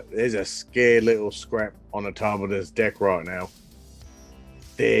a scared little scrap on the top of this deck right now.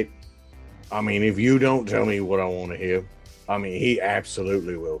 That, I mean, if you don't tell me what I want to hear, I mean, he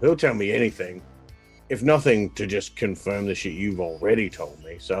absolutely will. He'll tell me anything, if nothing, to just confirm the shit you've already told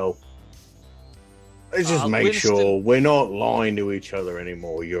me. So let's just make Winston... sure we're not lying to each other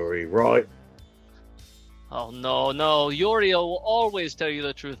anymore, Yuri, right? Oh, no. Yuri will always tell you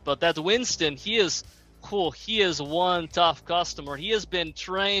the truth, but that Winston, he is one tough customer. He has been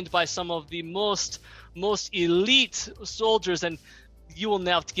trained by some of the most elite soldiers, and you will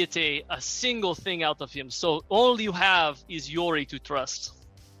not get a single thing out of him. So all you have is Yuri to trust.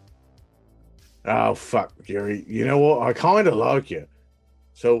 Oh, fuck, Yuri. You know what? I kind of like you.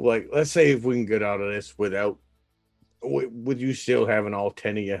 So, like, let's say if we can get out of this without, with you still having all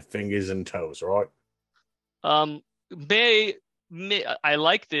 10 of your fingers and toes, right? May I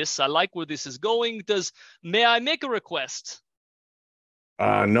like this. I like where this is going. May I make a request?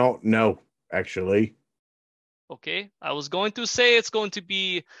 No, actually. Okay, I was going to say it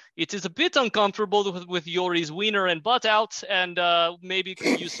is a bit uncomfortable with Yuri's wiener and butt out, and maybe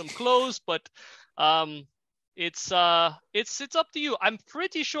could use some clothes, but it's up to you. I'm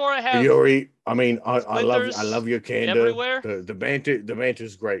pretty sure I have Yuri. I mean, I love your candor. everywhere. The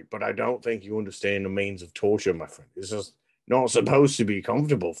banter's great, but I don't think you understand the means of torture, my friend. It's just not supposed to be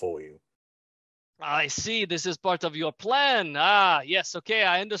comfortable for you. I see. This is part of your plan. Yes. Okay,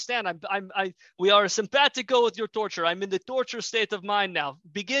 I understand. We are simpatico with your torture. I'm in the torture state of mind now.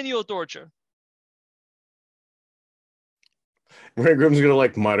 Begin your torture. Grim's gonna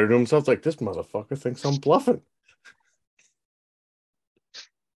like mutter to himself, like, this motherfucker thinks I'm bluffing.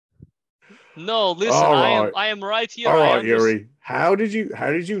 No, listen. Right. I am right here. All right, Yuri. How did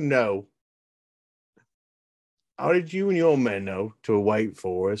you know? How did you and your men know to wait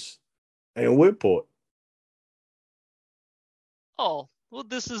for us in Whitport? Oh, well,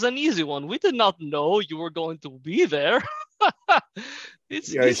 this is an easy one. We did not know you were going to be there.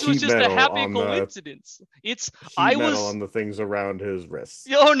 This was just a happy coincidence. I was on the things around his wrists.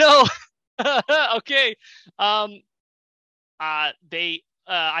 Oh no. Okay. I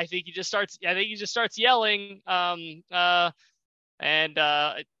think he just starts yelling.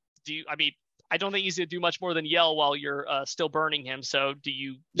 I don't think he's gonna do much more than yell while you're still burning him. So do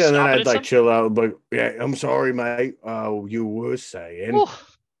you? Yeah, then I'd like chill out. But yeah, I'm sorry, mate. You were saying. Ooh,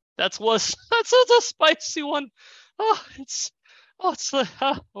 that's a spicy one. Oh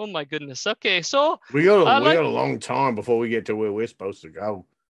my goodness. Okay, so we got a long time before we get to where we're supposed to go.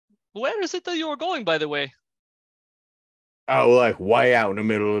 Where is it that you were going, by the way? Oh, like way out in the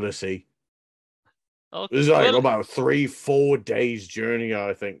middle of the sea. Okay. It's like about 3-4 days journey,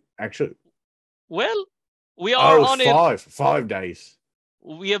 I think. Actually. Well, we are on 5 days.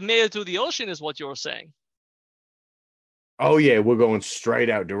 We have made it to the ocean, is what you're saying. Oh yeah, we're going straight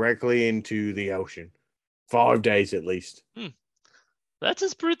out directly into the ocean. 5 days at least. That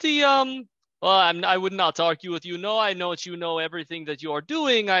is pretty well, I would not argue with you. No, I know that you know everything that you are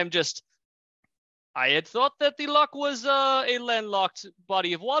doing. I had thought that the loch was a landlocked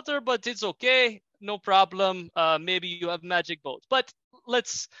body of water, but it's okay. No problem. Maybe you have magic boat. But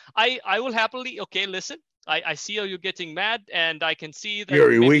I will happily, okay, listen. I see how you're getting mad, and I can see that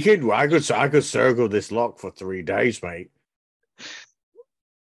Yuri, I could circle this loch for 3 days, mate.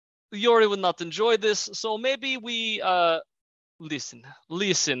 Yuri would not enjoy this, so maybe we listen.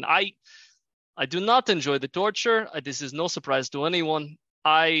 I do not enjoy the torture. This is no surprise to anyone.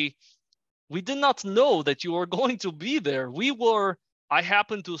 We did not know that you were going to be there. I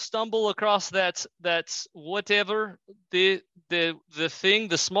happened to stumble across that whatever, the thing,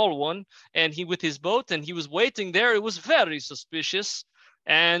 the small one, and he with his boat, and he was waiting there. It was very suspicious,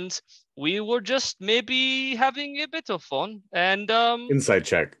 and we were just maybe having a bit of fun. And insight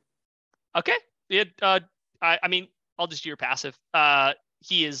check. Okay. I mean, I'll just do your passive.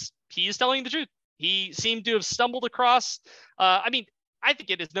 He is telling the truth. He seemed to have stumbled across. I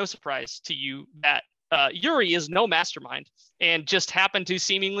think it is no surprise to you that Yuri is no mastermind and just happened to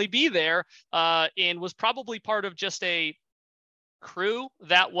seemingly be there and was probably part of just a crew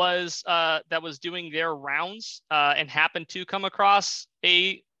that was doing their rounds and happened to come across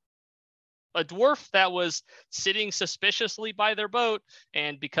a dwarf that was sitting suspiciously by their boat,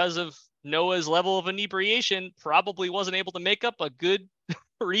 and because of Noah's level of inebriation, probably wasn't able to make up a good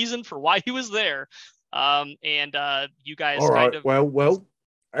reason for why he was there. You guys all right. kind of well,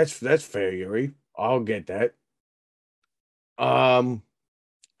 that's fair, Yuri. I'll get that. All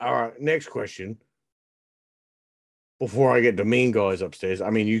right, next question. Before I get the mean guys upstairs,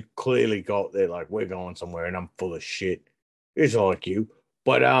 I mean, you clearly got there like, we're going somewhere and I'm full of shit. It's like you.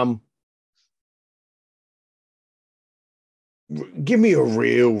 But Give me a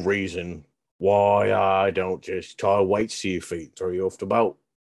real reason why I don't just tie weights to your feet and throw you off the boat.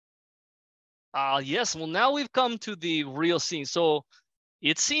 Yes, well, now we've come to the real scene. So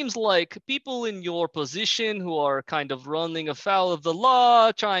it seems like people in your position who are kind of running afoul of the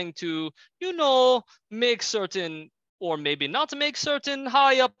law, trying to, make certain, or maybe not to make certain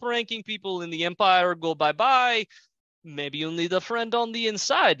high up ranking people in the Empire go bye bye. Maybe you'll need a friend on the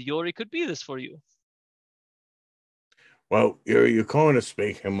inside. Yuri could be this for you. Well, you're kind of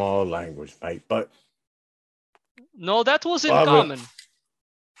speaking my language, mate, but No, that was in Well, but- common.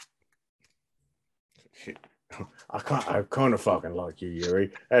 I kind of fucking like you,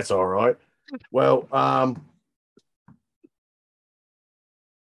 Yuri. That's all right. Well,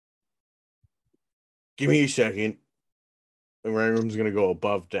 give me a second. The Rangrim's gonna go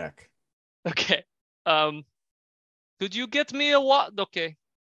above deck. Okay. Could you get me a what? Okay.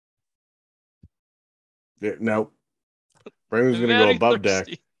 Yeah, no, Rangrim's gonna go Very above deck.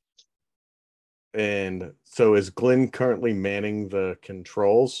 thirsty. And so is Glenn currently manning the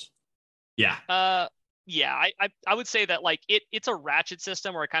controls? Yeah. Yeah, I would say that like it's a ratchet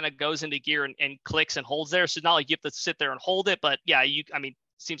system where it kind of goes into gear and clicks and holds there. So it's not like you have to sit there and hold it, but yeah,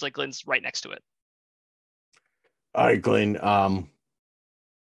 seems like Glenn's right next to it. All right, Glenn. So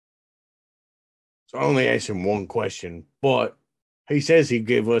I only asked him one question, but he says he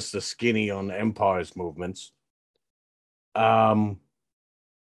gave us the skinny on the Empire's movements. That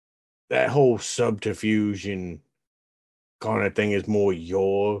whole subterfuge and kind of thing is more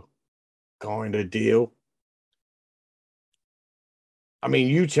your kind of deal. I mean,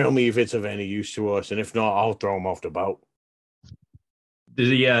 you tell me if it's of any use to us, and if not, I'll throw him off the boat. Did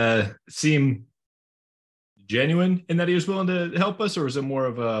he seem genuine in that he was willing to help us, or is it more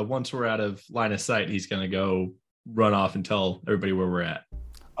of a once we're out of line of sight, he's going to go run off and tell everybody where we're at?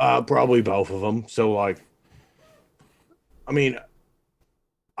 Probably both of them. So, like, I mean,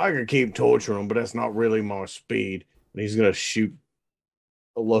 I can keep torturing him, but that's not really my speed. And he's going to shoot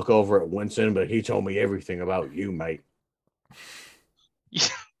a look over at Winston, but he told me everything about you, mate.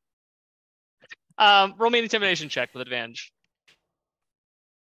 Roll me an intimidation check with advantage.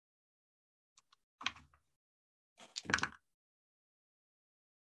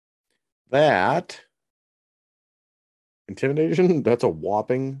 That intimidation, that's a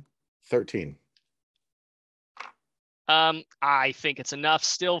whopping 13. I think it's enough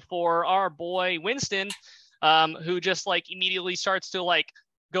still for our boy Winston, who just like immediately starts to like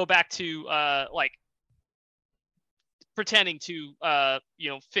go back to like pretending to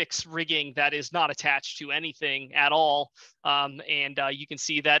fix rigging that is not attached to anything at all, and you can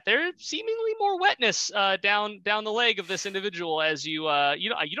see that there's seemingly more wetness down the leg of this individual as you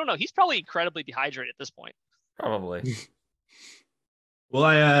don't know, he's probably incredibly dehydrated at this point. Probably. Well,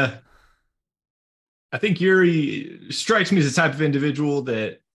 I think Yuri strikes me as the type of individual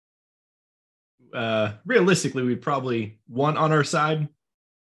that realistically we'd probably want on our side,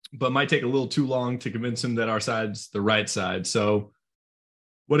 but might take a little too long to convince him that our side's the right side. So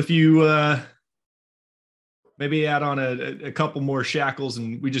what if you maybe add on a couple more shackles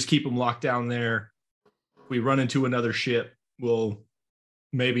and we just keep them locked down there? If we run into another ship, we'll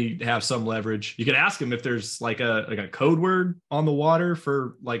maybe have some leverage. You could ask him if there's like a code word on the water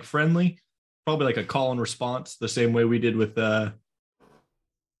for like friendly, probably like a call and response, the same way we did with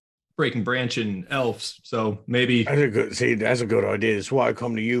Breaking Branch and elves. So maybe that's a good idea. That's why I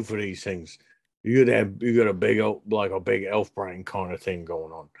come to you for these things. You got a big elf brain kind of thing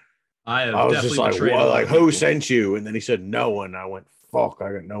going on. I was just like, well, like who sent you? And then he said no, and I went, fuck,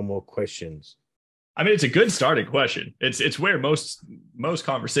 I got no more questions. I mean, it's a good starting question. It's where most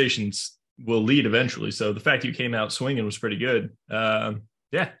conversations will lead eventually. So the fact you came out swinging was pretty good.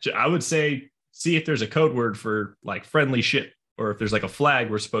 Yeah, I would say see if there's a code word for like friendly ship, or if there's like a flag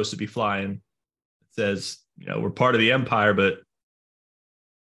we're supposed to be flying that says, we're part of the Empire. But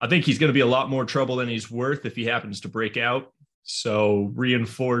I think he's going to be a lot more trouble than he's worth if he happens to break out. So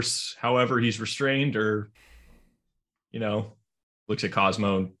reinforce however he's restrained, or, looks at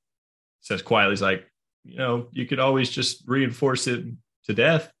Cosmo and says quietly, he's like, you could always just reinforce it to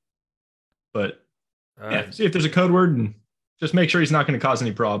death. But see if there's a code word and just make sure he's not going to cause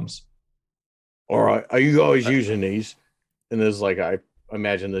any problems. All right. Are you guys using these? And there's like, I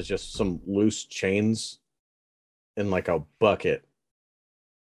imagine there's just some loose chains in like a bucket.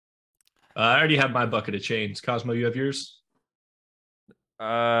 I already have my bucket of chains. Cosmo, you have yours?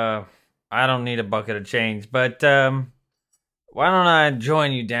 I don't need a bucket of chains, but why don't I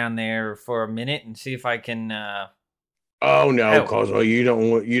join you down there for a minute and see if I can Oh no, help. Cosmo, you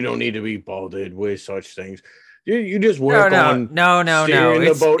don't need to be bothered with such things. You just work on No. steering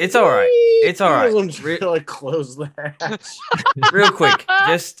the boat. It's all right. It's all right. I'm trying to like close the hatch. Real quick,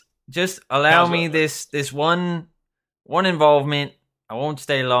 just allow How's me it? this one involvement. I won't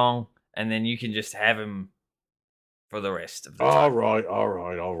stay long, and then you can just have him for the rest of the All time.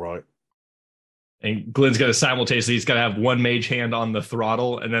 right. And Glenn's gonna simultaneously, he's gonna have one mage hand on the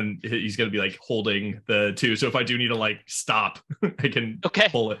throttle, and then he's gonna be like holding the two. So if I do need to like stop, I can Okay.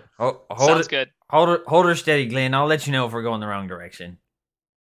 pull it. Hold Sounds it, good. hold her steady, Glenn. I'll let you know if we're going the wrong direction.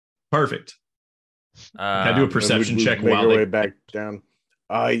 Perfect. Can I do a Um, perception we check make while our way they back down.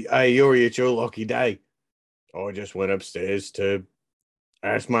 Yuri, it's your lucky day. I just went upstairs to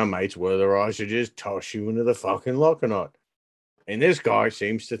ask my mates whether I should just toss you into the fucking lock or not. And this guy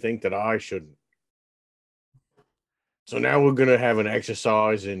seems to think that I shouldn't. So now we're gonna have an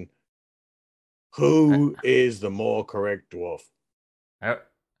exercise in who is the more correct dwarf. uh,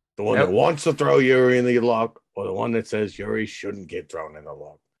 The one Nope. that wants to throw Yuri in the lock, or the one that says Yuri shouldn't get thrown in the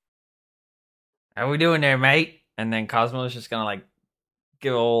lock. how we doing there, mate? And then Cosmo's just gonna like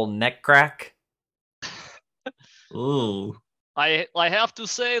give a old neck crack. Ooh. I have to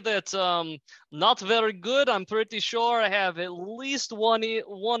say that not very good. I'm pretty sure I have at least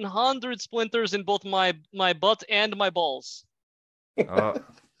 100 splinters in both my butt and my balls. Oh,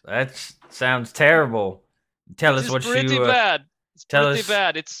 that sounds terrible. Tell us It's what pretty you. bad. It's tell pretty us-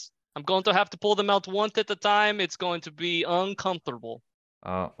 bad. I'm going to have to pull them out one at a time. It's going to be uncomfortable.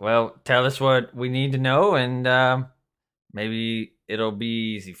 Well, tell us what we need to know, and maybe it'll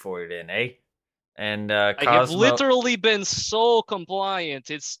be easy for you then, eh? And I have Cosmo, literally been so compliant.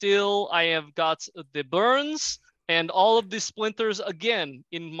 It's still, I have got the burns and all of the splinters again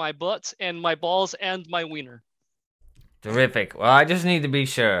in my butt and my balls and my wiener. terrific. Well, I just need to be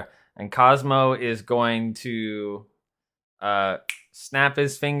sure. And Cosmo is going to snap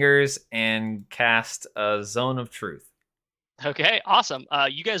his fingers and cast a zone of truth. Okay, awesome.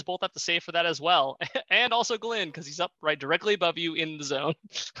 You guys both have to save for that as well. And also Glenn, because he's up right directly above you in the zone.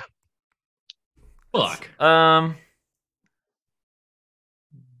 Fuck.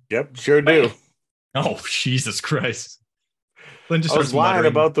 Yep, sure do. Oh, Jesus Christ. Glenn just I was starts lying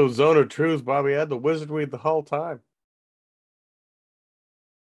muttering. about those zone of truths, Bobby. I had the wizard weed the whole time.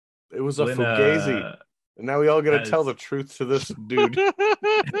 It was a Glenn, fugazi. And now we all gotta has- tell the truth to this dude.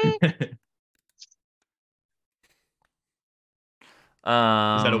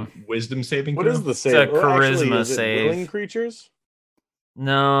 Is that a wisdom saving What throw? is the a save? charisma is it save. willing creatures?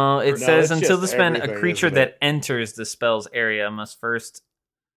 No, it No, says it's until just the spend a everything, creature isn't it? that enters the spell's area must first,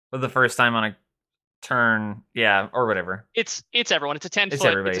 for the first time on a turn, yeah, or whatever. It's everyone. It's a 10 It's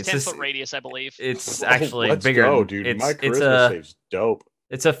foot. everybody. It's a It's 10 just- foot radius, I believe. It's Oh, actually let's bigger. go, than- dude. It's, My it's charisma a save's dope.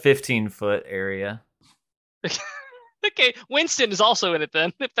 it's a 15-foot area. Okay, Winston is also in it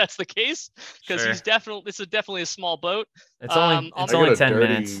then, if that's the case, because Sure. this is definitely a small boat. It's only I'll it's I only got a 10 dirty-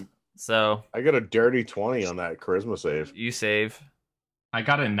 minutes. So I got a dirty 20 on that charisma save. you save. I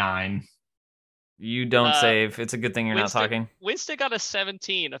got a 9. You don't Uh, save. It's a good thing you're Winston, not talking. Winston got a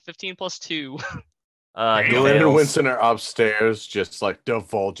 17, a 15 plus 2. He Damn. Glenn and fails. Winston are upstairs, just like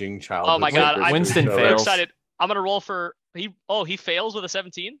divulging child. Oh my God, secrets to Winston each other. I'm fails. excited. I'm gonna roll for he fails with a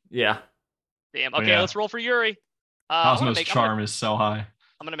 17. Yeah. Damn. Oh, Okay, yeah. let's roll for Yuri. I'm Cosmo's gonna charm is so high.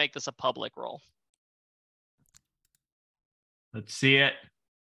 I'm gonna make this a public roll. Let's see it.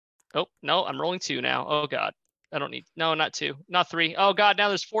 Oh no, I'm rolling 2 now. Oh God, I don't need. No, not 2, not 3. Oh God, now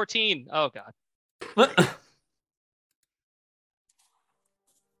there's 14. Oh God.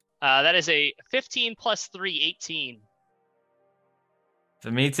 That is a 15 plus 3, 18.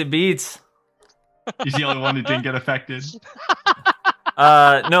 For me to beats. He's the only one who didn't get affected.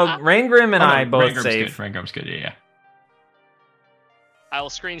 No, Raingrim and Oh, no, I both Rangrim's save. Good. Rangrim's good. Yeah. I will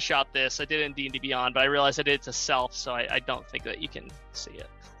screenshot this. I did it in D&D Beyond, but I realized I did it to self, so I don't think that you can see it.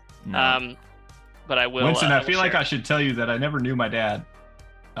 No. But I will. Winston, I will feel like share. I should tell you that I never knew my dad.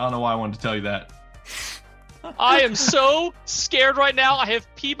 I don't know why I wanted to tell you that. I am so scared right now. I have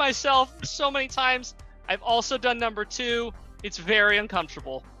peed myself so many times. I've also done number 2. It's very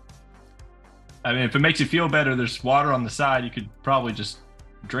uncomfortable. I mean, if it makes you feel better, there's water on the side. You could probably just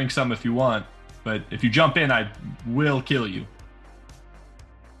drink some if you want. But if you jump in, I will kill you.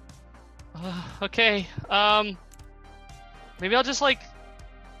 Okay. Maybe I'll just like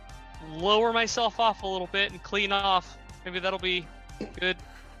lower myself off a little bit and clean off. Maybe that'll be good.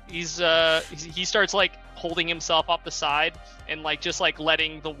 He starts like holding himself off the side and like just like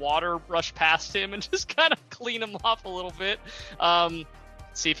letting the water rush past him and just kind of clean him off a little bit.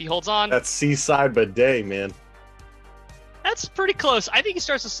 See if he holds on. That's seaside bidet, man. That's pretty close. I think he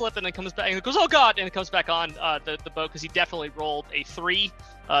starts to slip and then comes back and it goes, oh God, and it comes back on the boat because he definitely rolled a 3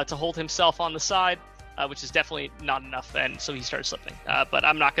 to hold himself on the side. which is definitely not enough, and so he starts slipping. But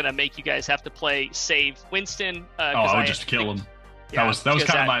I'm not going to make you guys have to play save Winston. I would just kill him. Yeah, that was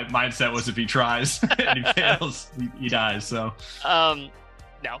kind of my mindset, was if he tries and he fails, he dies. So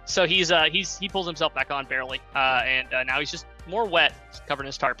no, so he pulls himself back on barely, and now he's just more wet, covered in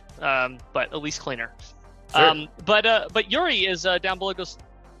his tarp, but at least cleaner. Sure. But Yuri is down below. Goes,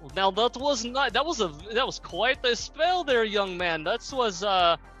 now that was quite a spell there, young man.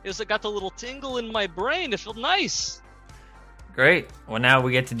 It got a little tingle in my brain. It felt nice. Great. Well, now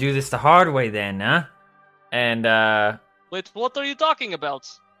we get to do this the hard way then, huh? And Wait, what are you talking about?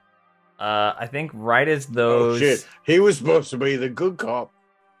 I think right as Oh those shit! He was supposed to be the good cop.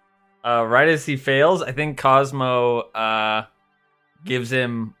 right as he fails, I think Cosmo gives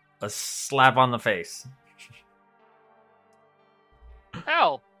him a slap on the face.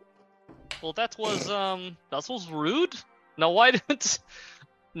 Ow. Well, that was rude. Now why didn't?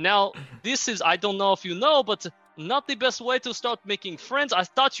 Now this is, I don't know if you know, but not the best way to start making friends. I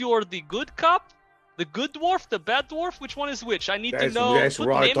thought you were the good cop, the good dwarf, the bad dwarf. Which one is which? I need to know. That's Put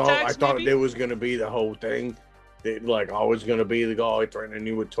what I name thought. tags, I thought maybe? there was gonna be the whole thing. That, like, I was gonna be the guy threatening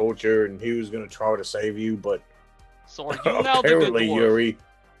you with torture, and he was gonna try to save you. But So are you now the good apparently, dwarf? Yuri.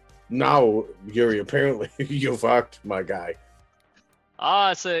 No, Yuri. Apparently, you fucked my guy.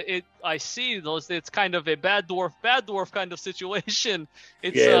 I see. It's kind of a bad dwarf kind of situation.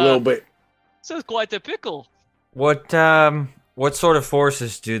 It's Yeah, a little bit. it's quite a pickle. What sort of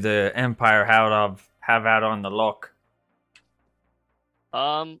forces do the Empire have out on the lock?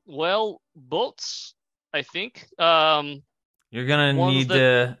 Well, boats, I think. You're gonna ones need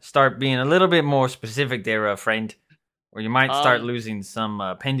that- to start being a little bit more specific there, friend, or you might start Um, losing some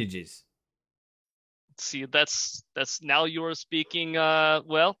appendages. See, that's now you're speaking.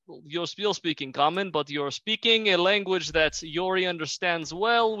 Well, you're still speaking common, but you're speaking a language that Yori understands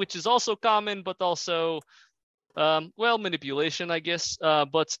well, which is also common, but also, well, manipulation, I guess.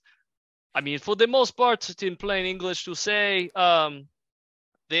 But I mean, for the most part, in plain English, to say,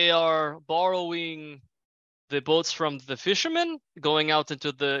 they are borrowing the boats from the fishermen, going out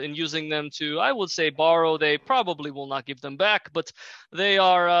into and using them to, I would say, borrow. They probably will not give them back, but they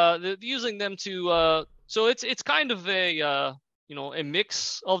are they're using them to. So it's kind of a a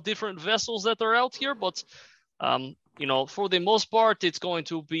mix of different vessels that are out here, but for the most part, it's going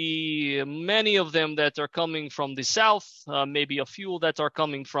to be many of them that are coming from the south, maybe a few that are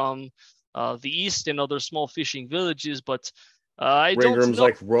coming from the east and other small fishing villages, but. I don't Ringram's know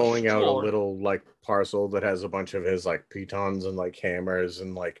like rolling out a sure. little like parcel that has a bunch of his like pitons and like hammers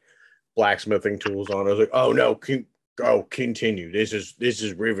and like blacksmithing tools on it. I was like, oh no, continue. This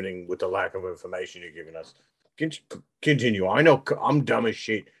is riveting with the lack of information you're giving us. Continue. I know I'm dumb as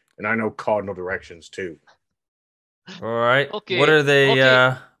shit, and I know cardinal directions too. All right. Okay, What are they?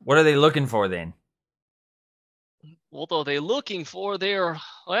 okay. What are they looking for then? What are they looking for? They are.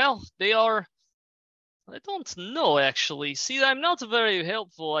 I don't know actually. See, I'm not very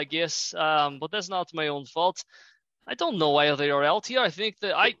helpful, I guess. But that's not my own fault. I don't know why they are out here. I think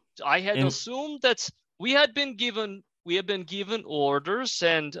that I had assumed that we had been given orders,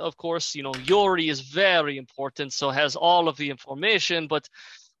 and of course, Yori is very important, so has all of the information. But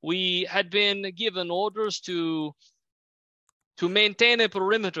we had been given orders to maintain a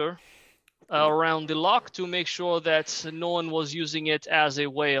perimeter around the lock to make sure that no one was using it as a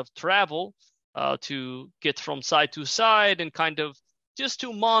way of travel. To get from side to side and kind of just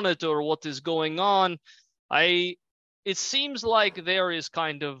to monitor what is going on. It seems like there is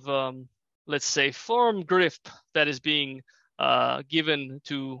kind of, let's say, firm grip that is being given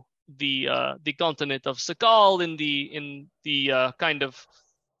to the continent of Sakal in the kind of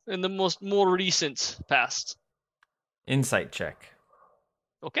in the more recent past. Insight check.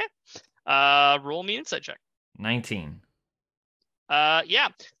 Okay. Roll me an insight check. 19. Yeah.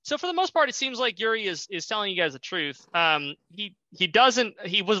 So for the most part, it seems like Yuri is telling you guys the truth.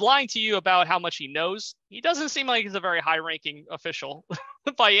 He was lying to you about how much he knows. He doesn't seem like he's a very high-ranking official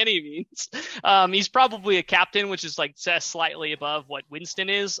by any means. He's probably a captain, which is like slightly above what Winston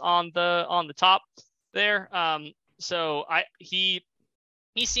is on the top there. So he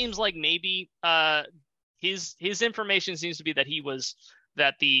seems like maybe his information seems to be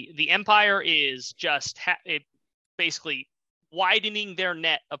that the Empire is just basically widening their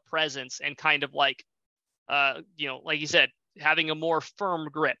net of presence and kind of like, like you said, having a more firm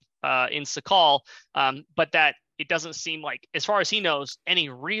grip in Sakal, but that it doesn't seem like, as far as he knows, any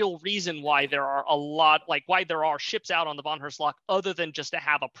real reason why there are ships out on the Von Lock other than just to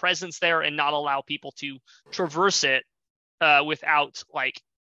have a presence there and not allow people to traverse it without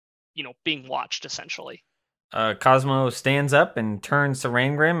being watched, essentially. Cosmo stands up and turns to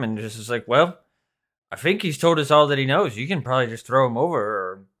Rangrim and just is like, well, I think he's told us all that he knows. You can probably just throw him over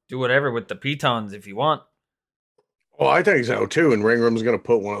or do whatever with the pitons if you want. Well, I think so too. And Ringram's gonna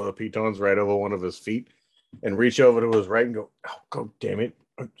put one of the pitons right over one of his feet and reach over to his right and go, "Oh, God damn it!"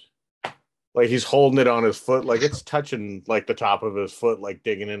 Like he's holding it on his foot, like it's touching like the top of his foot, like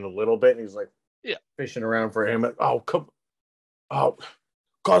digging in a little bit. And he's like, Yeah. fishing around for him. Oh, come, oh,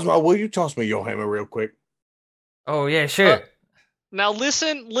 Cosmo, will you toss me your hammer real quick? Oh, yeah, sure. Now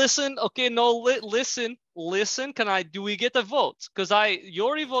listen. Okay, no, listen. Do we get a vote? Because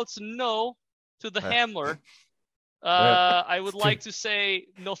Yori votes no to the hammer. I would like to say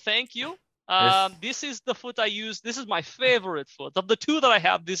no, thank you. This is the foot I use. This is my favorite foot of the two that I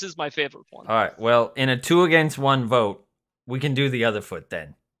have. This is my favorite one. All right. Well, in a 2-against-1 vote, we can do the other foot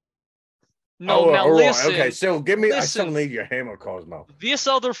then. No, now listen. Okay, so give me. Listen. I still need your hammer, Cosmo. This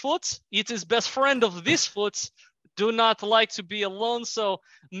other foot, it is best friend of this foot. Do not like to be alone, so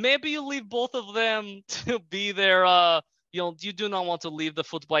maybe you leave both of them to be there. You do not want to leave the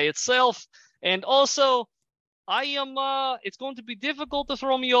foot by itself, and also. It's going to be difficult to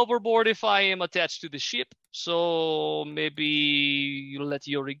throw me overboard if I am attached to the ship. So maybe you let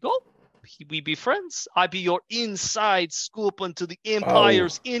Yuri go. We be friends. I be your inside scoop into the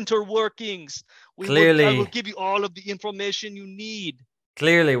Empire's interworkings. I will give you all of the information you need.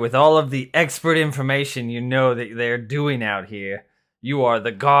 Clearly, with all of the expert information you know that they're doing out here, you are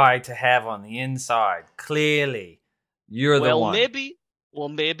the guy to have on the inside. Clearly, you're the one.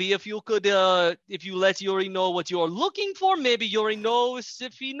 Maybe if you could, if you let Yuri know what you're looking for, maybe Yuri knows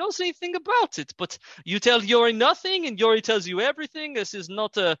if he knows anything about it. But you tell Yuri nothing, and Yuri tells you everything. I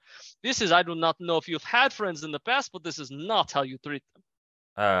do not know if you've had friends in the past, but this is not how you treat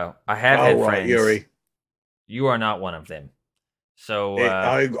them. I have had friends. Yuri. You are not one of them. So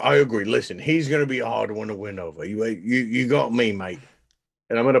I agree. Listen, he's gonna be a hard one to win over. You got me, mate.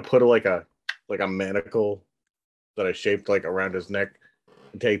 And I'm gonna put like a manacle that I shaped like around his neck.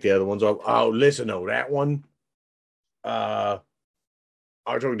 And take the other ones off. Oh, listen, that one. I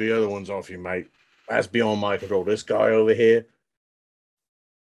took the other ones off you, mate. That's beyond my control. This guy over here.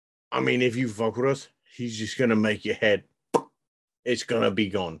 I mean, if you fuck with us, he's just gonna make your head. It's gonna be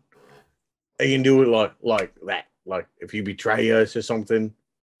gone. He can do it like that. Like if you betray us or something,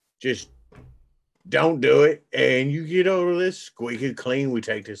 just don't do it. And you get over this, squeak it clean. We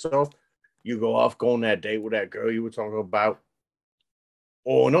take this off. You go on that date with that girl you were talking about.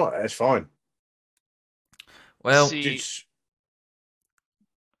 Or not, that's fine. Well, these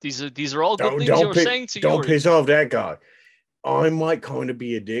are all good things you're saying to Don't Yuri. piss off that guy. I might kind of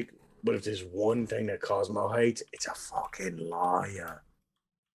be a dick, but if there's one thing that Cosmo hates, it's a fucking liar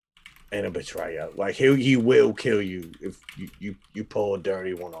and a betrayer. Like he will kill you if you pull a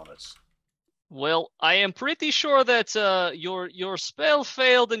dirty one on us. Well, I am pretty sure that your spell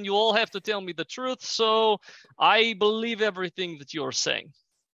failed and you all have to tell me the truth, so I believe everything that you're saying.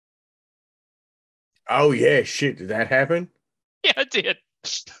 Oh, yeah, shit. Did that happen? Yeah, it did.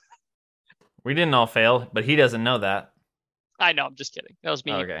 We didn't all fail, but he doesn't know that. I know, I'm just kidding. That was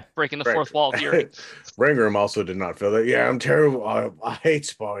me breaking the fourth wall of Yuri. Rangram also did not feel that. Yeah, I'm terrible. I hate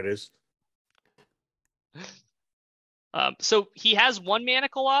spiders. So he has one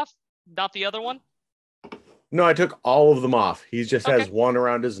manacle off? Not the other one? No, I took all of them off. He just has one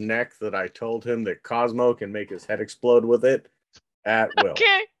around his neck that I told him that Cosmo can make his head explode with it at will.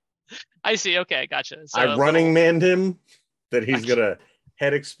 Okay. I see. Okay, gotcha. So I running manned him that he's got a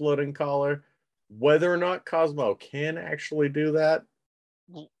head exploding collar. Whether or not Cosmo can actually do that,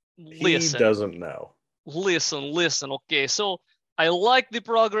 he doesn't know. Listen. Okay, so I like the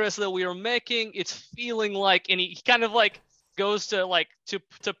progress that we are making. It's feeling like, and he kind of like goes to like to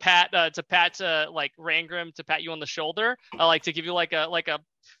pat like Rangrim to pat you on the shoulder, like to give you like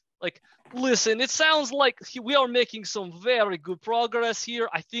listen, it sounds like we are making some very good progress here.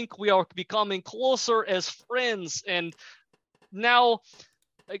 I think we are becoming closer as friends, and now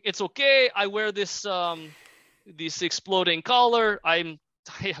it's okay. I wear this exploding collar. I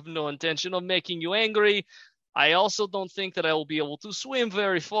have no intention of making you angry. I also don't think that I will be able to swim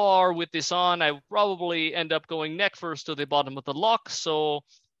very far with this on. I will probably end up going neck first to the bottom of the lock. So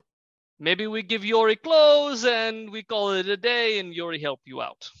maybe we give Yuri clothes and we call it a day and Yuri help you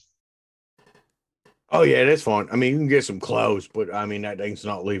out. Oh, yeah, that's fine. I mean, you can get some clothes, but I mean, that thing's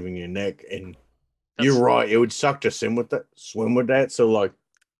not leaving your neck. And you're right. It would suck to swim with that. So, like,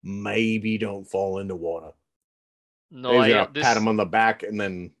 maybe don't fall into water. No, I pat him on the back and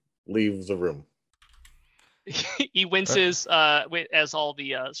then leave the room. He winces as all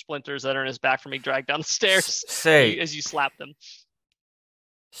the splinters that are in his back from being dragged down the stairs as you slap them.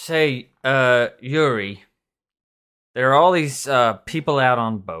 Yuri, there are all these people out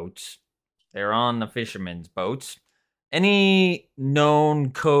on boats. They're on the fishermen's boats. Any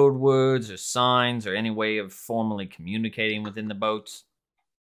known code words or signs or any way of formally communicating within the boats?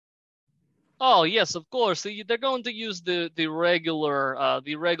 Oh yes, of course. They're going to use the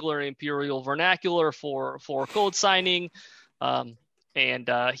regular Imperial vernacular for code signing, I'm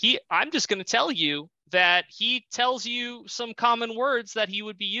just going to tell you that he tells you some common words that he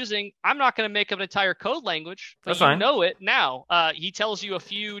would be using. I'm not going to make up an entire code language, but That's you fine. know it now. He tells you a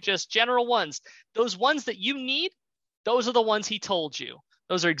few just general ones. Those ones that you need, those are the ones he told you.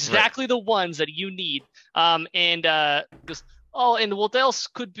 Those are exactly the ones that you need. And what else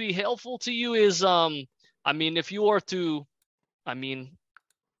could be helpful to you is, if you were to, and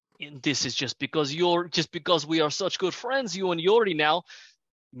this is just because we are such good friends, you and Yori now.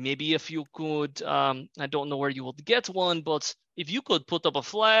 Maybe if you could, I don't know where you would get one, but if you could put up a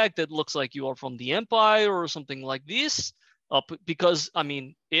flag that looks like you are from the Empire or something like this, because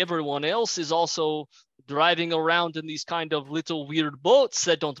everyone else is also driving around in these kind of little weird boats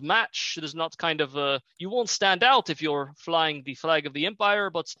that don't match. There's not you won't stand out if you're flying the flag of the Empire,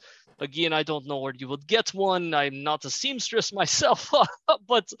 but again, I don't know where you would get one. I'm not a seamstress myself,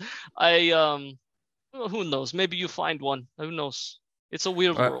 but who knows? Maybe you find one. Who knows? It's a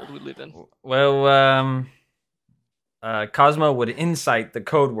weird world we live in. Well, Cosmo would incite the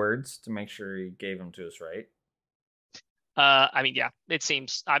code words to make sure he gave them to us right. It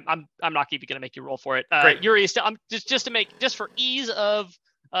seems I'm not even gonna make you roll for it. Great. Yuri, just for ease of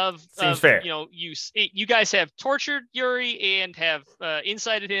Seems fair. Use. You guys have tortured Yuri and have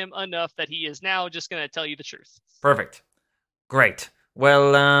incited him enough that he is now just gonna tell you the truth. Perfect. Great.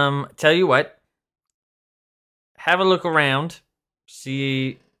 Well, tell you what. Have a look around.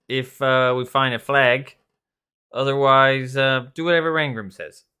 See if we find a flag. Otherwise, do whatever Rangrim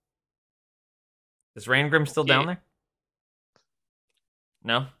says. Is Rangrim still down there?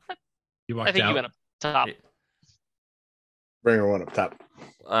 No? You walked I think out. you went up top. Bring her one up top.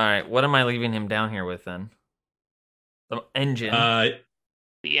 All right. What am I leaving him down here with then? The engine.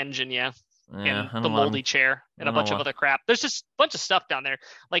 The engine, yeah. Yeah, And the moldy chair and a bunch of other crap. There's just a bunch of stuff down there.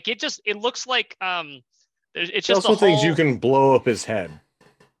 Like it looks like it's just also things you can blow up his head.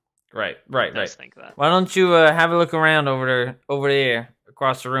 Right. Think that. Why don't you have a look around over there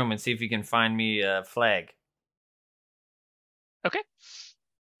across the room and see if you can find me a flag. Okay.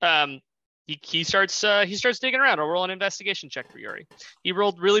 He starts digging around. I'll roll an investigation check for Yuri. He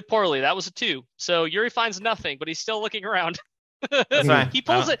rolled really poorly. That was a 2. So Yuri finds nothing, but he's still looking around. That's fine. He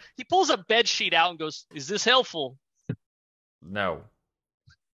pulls a bed sheet out and goes, "Is this helpful?" No.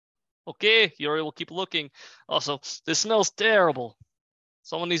 Okay, Yuri will keep looking. Also, this smells terrible.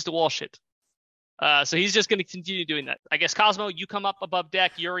 Someone needs to wash it. So he's just going to continue doing that. I guess, Cosmo, you come up above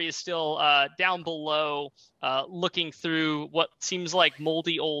deck. Yuri is still down below, looking through what seems like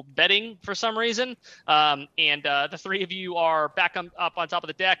moldy old bedding for some reason. The three of you are back up on top of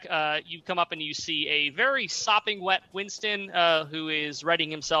the deck. You come up and you see a very sopping wet Winston, who is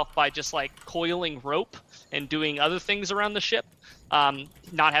readying himself by just like coiling rope and doing other things around the ship.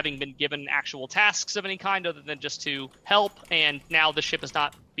 Not having been given actual tasks of any kind other than just to help, and now the ship is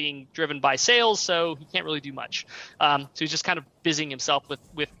not being driven by sails, so he can't really do much. So he's just kind of busying himself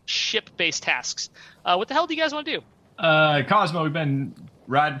with ship-based tasks. What the hell do you guys want to do? Cosmo, we've been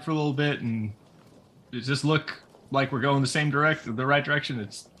riding for a little bit, and does this look like we're going the right direction?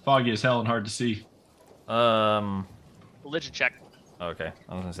 It's foggy as hell and hard to see. Religion check. Okay.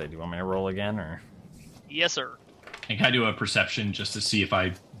 I was gonna say, do you want me to roll again or? Yes, sir. And can I do a perception just to see if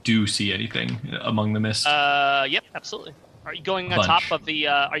I do see anything among the mist? Yep, absolutely. Are you going on top of the?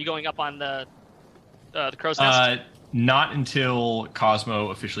 Are you going up on the crow's nest? Not until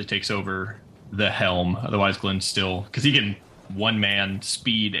Cosmo officially takes over the helm. Otherwise, Glenn's still because he can one man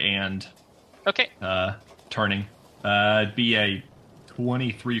speed and okay. Turning. It'd be a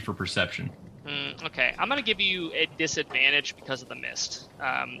 23 for perception. Okay, I'm gonna give you a disadvantage because of the mist.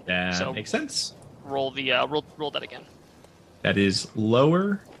 That makes sense. Roll the roll that again. That is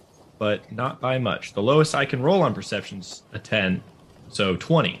lower, but not by much. The lowest I can roll on perception's a 10, so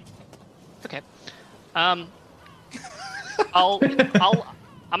 20. Okay. I'm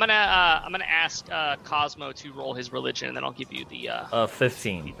gonna ask Cosmo to roll his religion, and then I'll give you the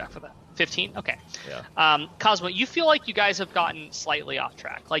 15 feedback for that. 15. Okay. Yeah. Cosmo, you feel like you guys have gotten slightly off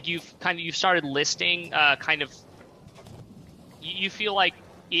track. Like you've started listing you feel like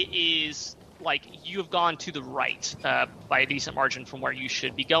it is. Like you have gone to the right by a decent margin from where you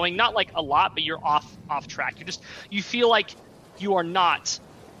should be going. Not like a lot, but you're off track. You feel like you are not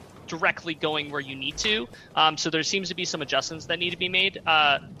directly going where you need to. So there seems to be some adjustments that need to be made.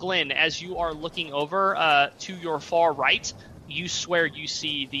 Glenn, as you are looking over to your far right, you swear you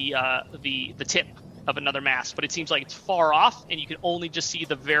see the tip of another mast, but it seems like it's far off, and you can only just see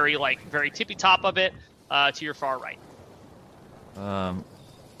the very tippy top of it to your far right.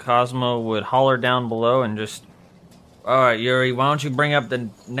 Cosmo would holler down below and just, all right, Yuri, why don't you bring up the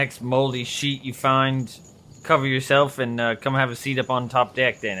next moldy sheet you find, cover yourself, and come have a seat up on top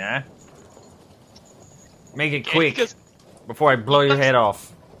deck then, huh? Make it quick before I blow your head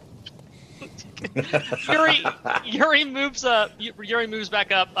off. Yuri moves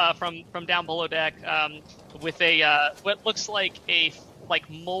back up from down below deck with a what looks like a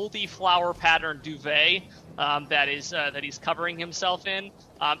moldy flower pattern duvet that he's covering himself in.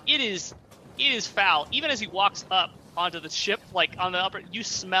 It is foul. Even as he walks up onto the ship, like on the upper, you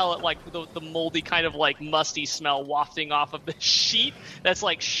smell it, like the moldy kind of like musty smell wafting off of the sheet that's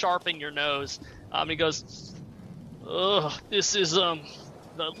like sharp in your nose. He goes, "Ugh, this is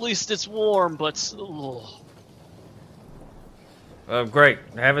at least it's warm, but great.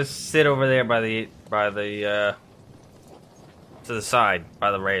 Have us sit over there by the to the side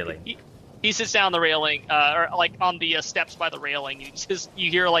by the railing." He sits down on the railing, or like on the steps by the railing.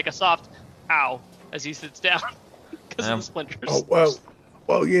 You hear like a soft "ow" as he sits down because of the splinters. Oh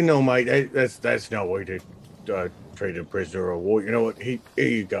well, mate, that's no way to treat a prisoner of war. You know what? Here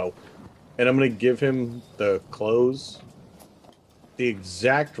you go, and I'm gonna give him the clothes. The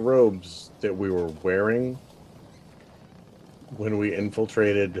exact robes that we were wearing when we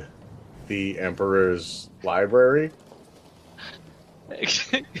infiltrated the Emperor's library.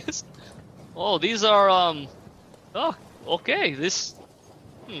 Oh, these are oh, okay.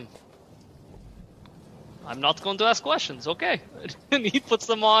 I'm not going to ask questions. Okay, and he puts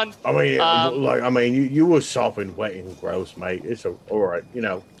them on. I mean, you were soft and wet and gross, mate. It's all right,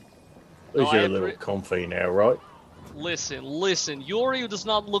 At least you're a little comfy now, right? Listen. Yuri does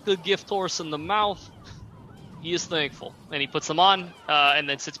not look a gift horse in the mouth. He is thankful. And he puts them on, and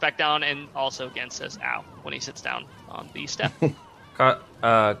then sits back down and also again says "ow" when he sits down on the step.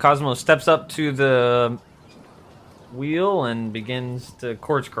 Cosmo steps up to the wheel and begins to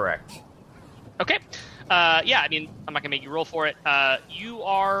course correct. Okay. Yeah, I mean, I'm not going to make you roll for it.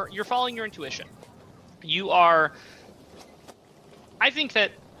 You're following your intuition. I think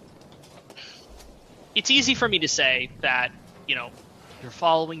that it's easy for me to say that, you're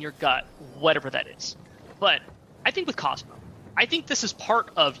following your gut, whatever that is. But I think with Cosmo, I think this is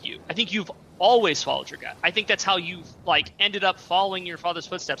part of you. I think you've always followed your gut. I think that's how you've ended up following your father's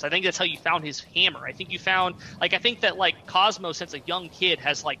footsteps. I think that's how you found his hammer. I think you found I think that Cosmo since a young kid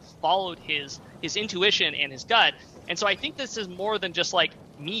has followed his intuition and his gut. And so I think this is more than just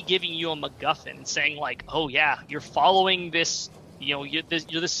me giving you a MacGuffin and saying oh yeah, you're following this, you're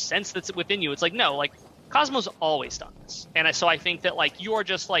this sense that's within you. It's no, Cosmo's always done this. And so I think that you are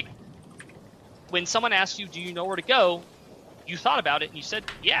just when someone asks you, do you know where to go? You thought about it and you said,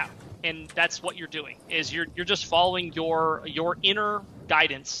 yeah. And that's what you're doing, is you're just following your inner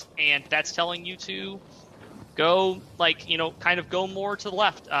guidance, and that's telling you to go kind of go more to the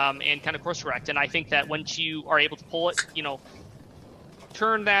left and kind of course correct. And I think that once you are able to pull it,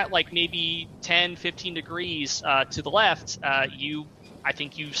 turn that maybe 10, 15 degrees to the left, I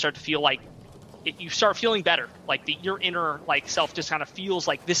think you start to feel you start feeling better. Your inner self just kind of feels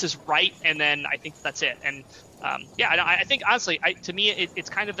this is right, and then I think that's it. And I think honestly, to me, it's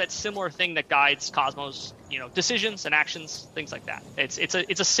kind of that similar thing that guides Cosmo's decisions and actions, things like that. It's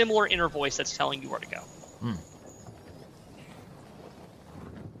a similar inner voice that's telling you where to go.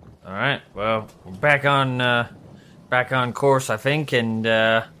 All right, well, we're back on course, I think, and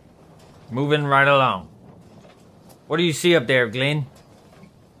moving right along. What do you see up there, Glenn?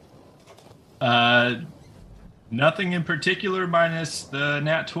 Nothing in particular, minus the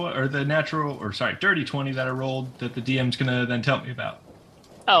dirty 20 that I rolled that the DM's gonna then tell me about.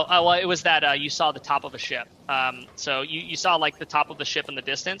 Oh, well, it was that you saw the top of a ship. So you saw the top of the ship in the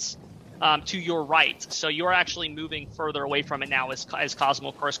distance to your right. So you're actually moving further away from it now as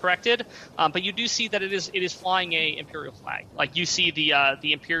Cosmo course corrected. But you do see that it is flying a Imperial flag. You see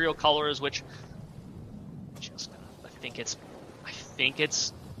the Imperial colors, which I think it's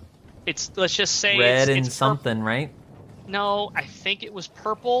let's just say red it's and something, right? No, I think it was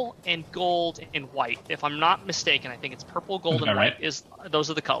purple and gold and white. If I'm not mistaken, I think it's purple, gold, and white. Those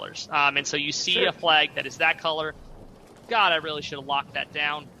are the colors. And so you see a flag that is that color. God, I really should have locked that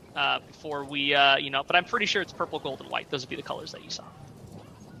down before we, but I'm pretty sure it's purple, gold, and white. Those would be the colors that you saw.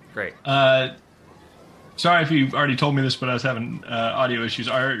 Great. Sorry if you've already told me this, but I was having audio issues.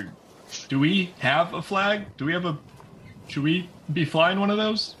 Do we have a flag? Should we be flying one of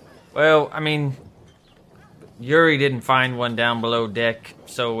those? Well, I mean, Yuri didn't find one down below deck,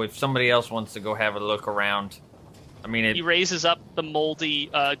 so if somebody else wants to go have a look around, I mean, He raises up the moldy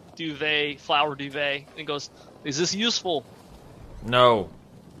duvet, flower duvet, and goes, "Is this useful?" no.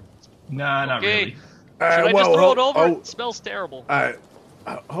 Nah, not Okay. really. Should I just throw it over? It smells terrible.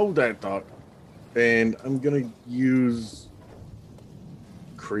 Hold that thought. And I'm going to use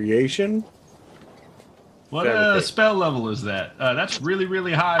creation. What Fabricate. spell level is that? That's really,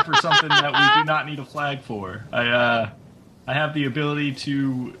 really high for something that we do not need a flag for. I have the ability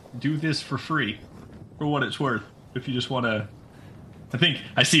to do this for free, for what it's worth. If you just want to, I think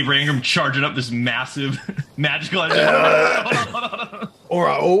I see Rangram charging up this massive magical. All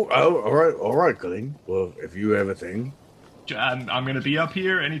right, Glenn. Well, if you have a thing. I'm going to be up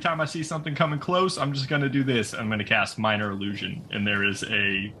here. Anytime I see something coming close, I'm just going to do this. I'm going to cast Minor Illusion, and there is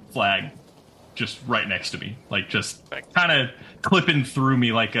a flag just right next to me, like just kind of clipping through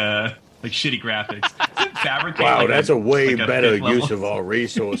me like shitty graphics. Fabricate, Wow, like that's a way like better fifth level. use of our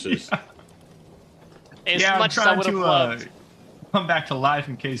resources. As I'm much as I trying would have to loved. come back to life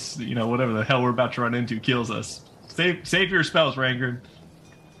in case whatever the hell we're about to run into kills us. Save your spells, Rangram.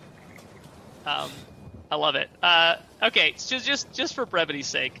 I love it. Okay, so just for brevity's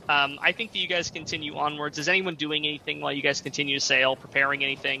sake, I think that you guys continue onwards. Is anyone doing anything while you guys continue to sail, preparing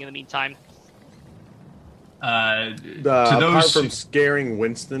anything in the meantime? To Apart those, from scaring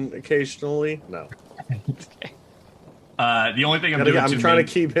Winston occasionally, no. the only thing I'm doing I'm trying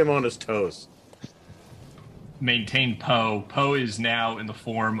to keep him on his toes. maintain Poe. Poe is now in the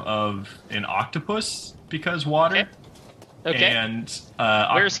form of an octopus because water. Okay. And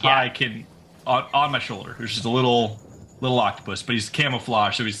Where's Octopi Gat? can on my shoulder. There's just a little octopus, but he's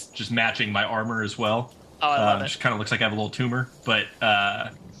camouflaged, so he's just matching my armor as well. Oh, I love it. Just kind of looks like I have a little tumor, but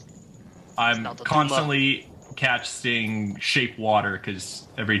I'm not the constantly casting shape water because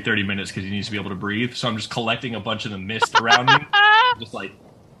every 30 minutes because he needs to be able to breathe. So I'm just collecting a bunch of the mist around him, just like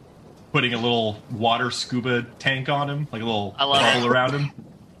putting a little water scuba tank on him, like a little I love bubble it. around him.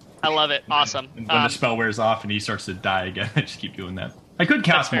 I love it. Awesome. And when the spell wears off and he starts to die again, I just keep doing that. I could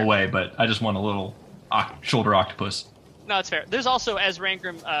cast him fair. away, but I just want a little shoulder octopus. No, it's fair. There's also, as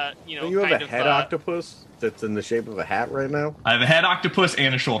Rangram, Do you have kind a of, head octopus that's in the shape of a hat right now? I have a head octopus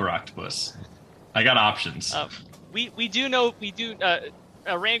and a shoulder octopus. I got options. we do know,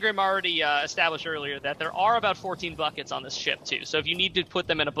 Rangram already established earlier that there are about 14 buckets on this ship too. So if you need to put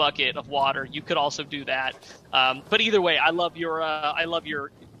them in a bucket of water, you could also do that. But either way, I love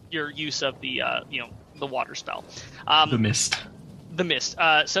your use of the the water spell. The mist. The mist.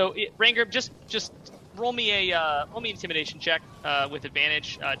 Rangram, just roll me an intimidation check with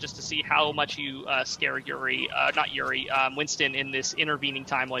advantage, just to see how much you scare Winston in this intervening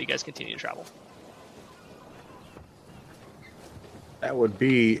time while you guys continue to travel. That would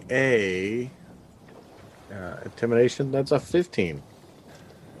be a intimidation. That's a 15.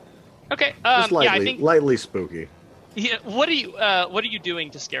 Okay. Just lightly, yeah, I think. lightly spooky. Yeah, what are you doing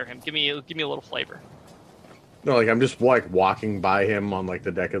to scare him? Give me a little flavor. No, like I'm just like walking by him on like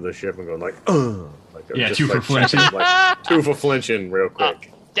the deck of the ship and going like, ugh. Like, Yeah, just, two for like, flinching. like, two for flinching real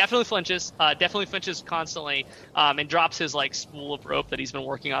quick. Definitely flinches constantly, and drops his like spool of rope that he's been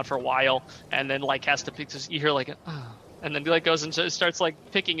working on for a while, and then like has to pick this. You hear like, and then he like goes and starts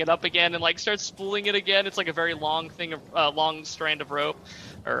like picking it up again, and like starts spooling it again. It's like a very long thing of long strand of rope,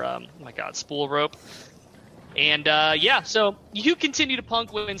 or oh my god, spool of rope. And yeah, so you continue to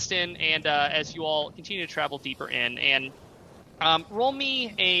punk Winston, and as you all continue to travel deeper in, and roll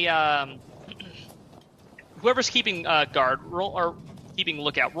me a whoever's keeping guard, keeping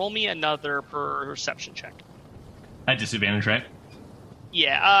lookout, roll me another perception check. At disadvantage, right?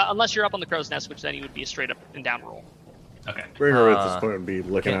 Yeah, unless you're up on the crow's nest, which then you would be a straight up and down roll. Okay. Ringer at this point would be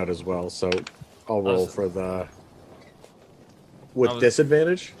looking okay. out as well, so I'll roll for the I with was-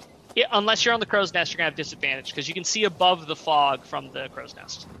 disadvantage. Yeah, unless you're on the crow's nest, you're gonna have disadvantage because you can see above the fog from the crow's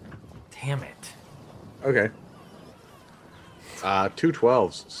nest. Damn it. Okay. 2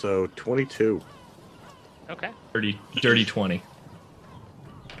 12s, so 22. Okay. Dirty 20.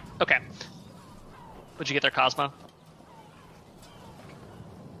 Okay. What'd you get there, Cosmo?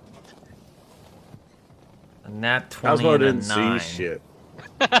 And that 20 Cosmo and a didn't 9. see shit.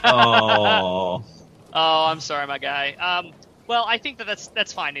 Oh. Oh, I'm sorry, my guy. Well, I think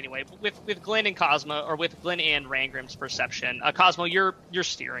that's fine anyway. With Glenn and Cosmo, or with Glenn and Rangrim's perception, Cosmo, you're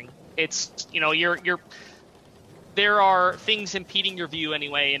steering. It's you're there are things impeding your view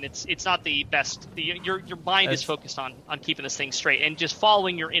anyway, and it's not the best. Your mind is focused on keeping this thing straight and just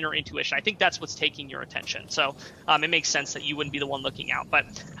following your inner intuition. I think that's what's taking your attention. So it makes sense that you wouldn't be the one looking out. But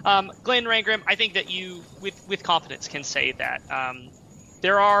Glenn Rangrim, I think that you with confidence can say that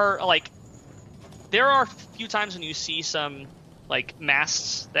there are a few times when you see some like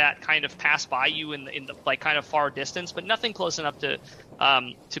masts that kind of pass by you in the like kind of far distance, but nothing close enough to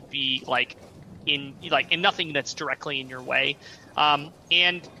be like in nothing that's directly in your way. And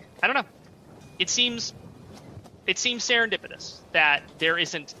I don't know. It seems serendipitous that there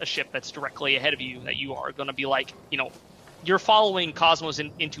isn't a ship that's directly ahead of you that you are going to be like, you're following Cosmo's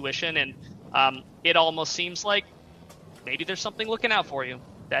intuition, and it almost seems like maybe there's something looking out for you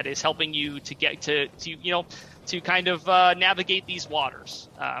that is helping you to get to kind of navigate these waters.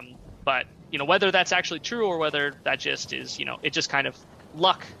 But whether that's actually true or whether that just is, it just kind of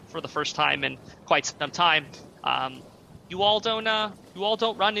luck for the first time in quite some time. You all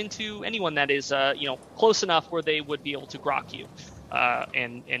don't run into anyone that is close enough where they would be able to grok you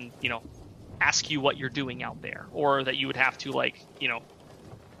and ask you what you're doing out there, or that you would have to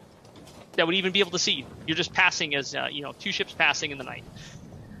that would even be able to see you. You're just passing as two ships passing in the night.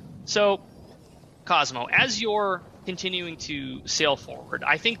 So Cosmo, as you're continuing to sail forward,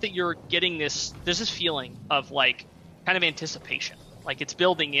 I think that you're getting there's this feeling of like kind of anticipation, like it's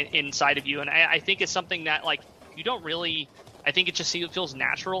building inside of you, and I think it's something that like you don't really. I think it just feels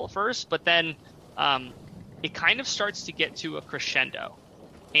natural at first, but then it kind of starts to get to a crescendo,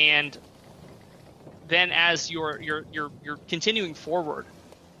 and then as you're continuing forward,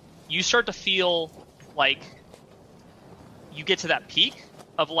 you start to feel like you get to that peak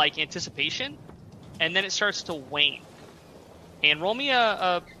of like anticipation, and then it starts to wane. And roll me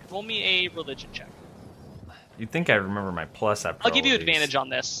a religion check. You'd think I remember my plus after. I'll give you all these. advantage on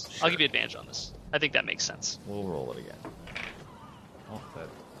this. Sure. I'll give you advantage on this. I think that makes sense. We'll roll it again. Oh, that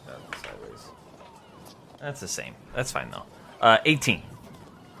was sideways. That's the same. That's fine though. 18.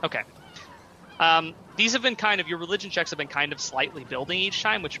 Okay. These have been kind of, your religion checks have been kind of slightly building each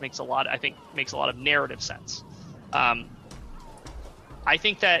time, which makes a lot of narrative sense. I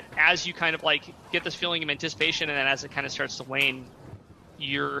think that as you kind of like get this feeling of anticipation, and then as it kind of starts to wane,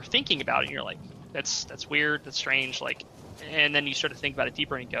 you're thinking about it, and you're like, that's weird, that's strange, like, and then you start to think about it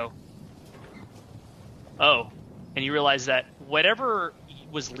deeper and go, oh, and you realize that whatever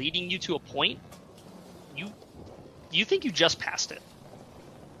was leading you to a point, you think you just passed it.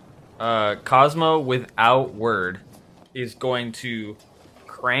 Cosmo, without word, is going to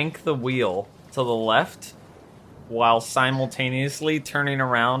crank the wheel to the left while simultaneously turning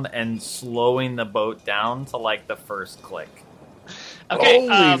around and slowing the boat down to like the first click. Okay,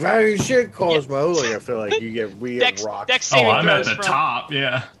 Holy very shit, Cosmo! Like I feel like we get rocked. Dex saving I'm at throws the from, top.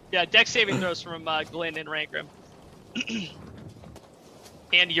 Yeah. Yeah, Dex saving throws from Glenn and Rangrim.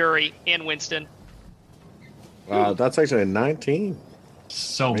 And Yuri and Winston. That's actually a 19.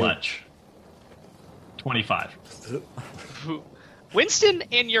 So much. 25. Winston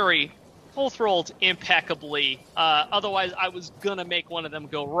and Yuri both rolled impeccably. Otherwise, I was gonna make one of them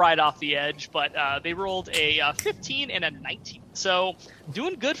go right off the edge, but they rolled a 15 and a 19. So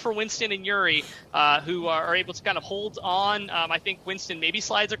doing good for Winston and Yuri, who are able to kind of hold on. I think Winston maybe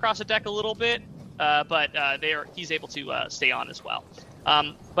slides across the deck a little bit, but he's able to stay on as well.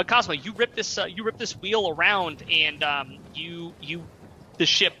 But Cosmo, you rip this wheel around, and the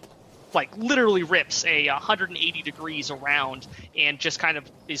ship like literally rips 180 degrees around and just kind of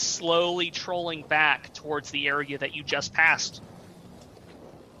is slowly trolling back towards the area that you just passed.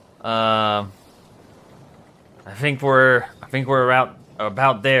 I think we're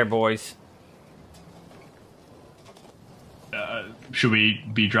about there, boys. Should we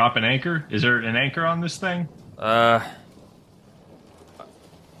be dropping anchor? Is there an anchor on this thing?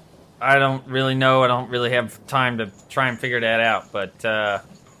 I don't really know. I don't really have time to try and figure that out, but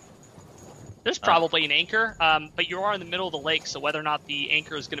there's probably an anchor, but you are in the middle of the lake, so whether or not the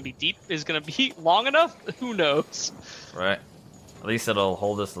anchor is going to be deep, is going to be long enough, who knows? Right. At least it'll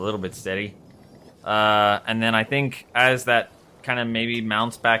hold us a little bit steady. And then I think as that kind of maybe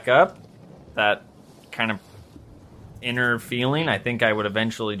mounts back up, that kind of inner feeling, I think I would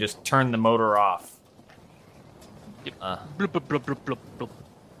eventually just turn the motor off. Bloop, bloop, bloop, bloop, bloop, bloop.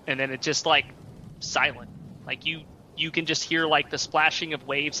 And then it's just like silent. Like you can just hear like the splashing of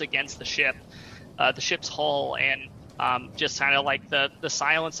waves against the ship's hull, and just kind of like the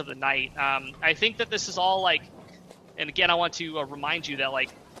silence of the night. I think that this is all like, and again, I want to remind you that like,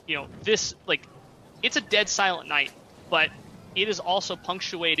 this, like, it's a dead silent night, but it is also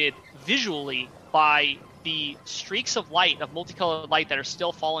punctuated visually by the streaks of light, of multicolored light that are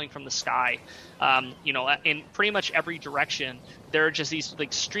still falling from the sky. In pretty much every direction, there are just these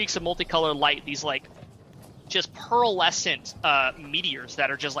like streaks of multicolored light, these like just pearlescent meteors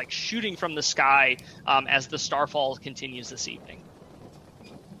that are just like shooting from the sky as the starfall continues this evening.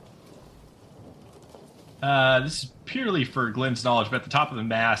 This is purely for Glenn's knowledge, but at the top of the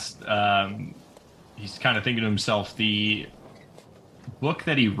mast, he's kind of thinking to himself, the book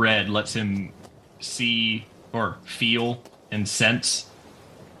that he read lets him see or feel and sense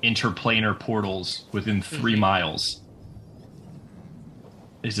interplanar portals within 3 miles.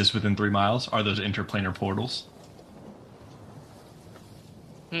 Is this within 3 miles? Are those interplanar portals?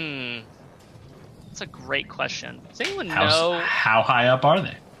 That's a great question. Does anyone know How high up are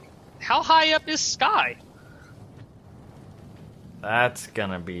they? how high up is Sky? That's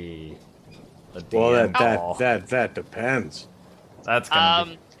gonna be a Well, DM call. that depends. That's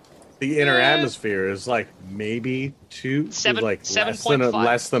gonna be The inner atmosphere is like maybe like 7.5.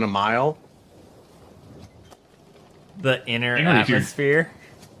 less than a mile. the inner Technically, if you're- atmosphere.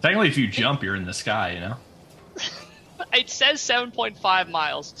 Technically, if you jump, you're in the sky, you know? It says 7.5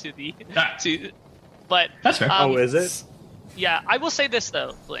 miles to the Ah. but That's fair. Oh, is it? yeah, I will say this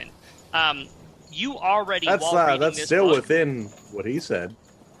though, Glenn. You already That's while reading that's this still book, within what he said.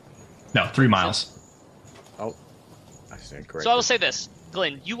 No, 3 miles. Oh, I stand corrected. So I will say this,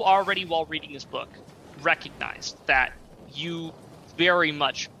 Glenn, you already while reading this book recognized that you very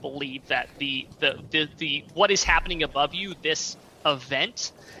much believe that the what is happening above you, this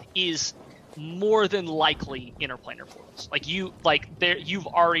event, is more than likely interplanar portals. You've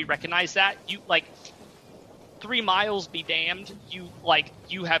already recognized that. You 3 miles be damned.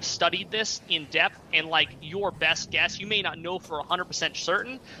 You have studied this in depth, and your best guess, you may not know for 100%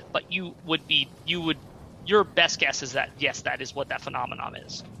 certain, but your best guess is that yes, that is what that phenomenon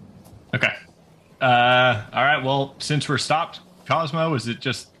is. Okay. All right. Well, since we're stopped, Cosmo, is it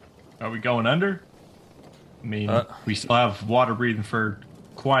just? Are we going under? I mean, we still have water breathing for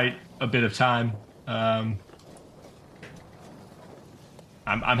quite a bit of time. I'm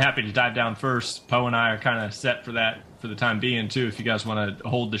happy to dive down first. Poe and I are kind of set for that for the time being too. If you guys want to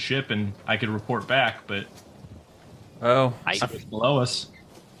hold the ship, and I could report back, but Oh, it's below us.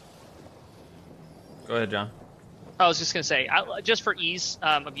 go ahead, John. I was just going to say, just for ease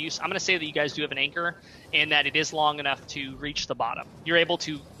of use, I'm going to say that you guys do have an anchor and that it is long enough to reach the bottom. You're able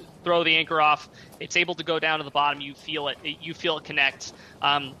to throw the anchor off. It's able to go down to the bottom. You feel it. You feel it connect.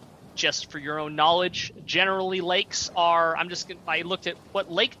 Just for your own knowledge, generally lakes are. I looked at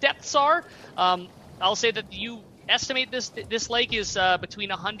what lake depths are. I'll say that you estimate this lake is between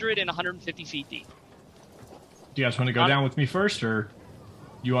 100 and 150 feet deep. Do you guys want to go down with me first, or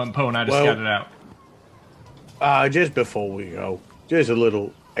you want Poe and I to Well- scout it out? Just before we go, just a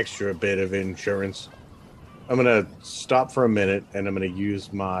little extra bit of insurance. I'm gonna stop for a minute, and I'm gonna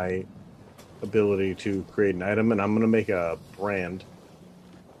use my ability to create an item, and I'm gonna make a brand.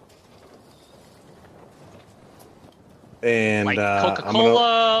 And Like I'm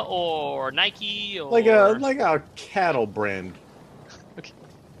Coca-Cola or Nike or gonna, like a cattle brand. Okay.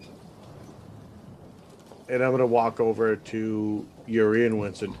 And I'm gonna walk over to Yuri and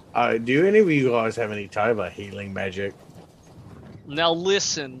Winston. Do any of you guys have any type of healing magic? Now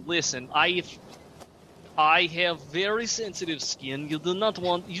listen. I have very sensitive skin. You do not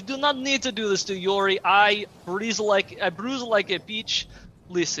need to do this to Yuri. I bruise like a peach.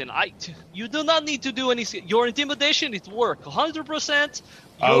 Listen, you do not need to do anything. Your intimidation, it work 100%.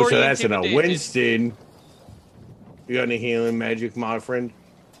 Oh, so that's enough. intimidated. Winston, you got any healing magic, my friend?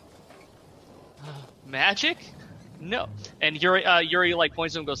 Magic? No. And Yuri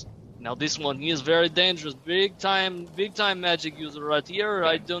points to him and goes, now this one, he is very dangerous. Big time magic user right here.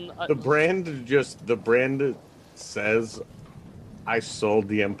 The brand says I sold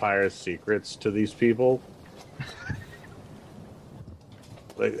the Empire's secrets to these people.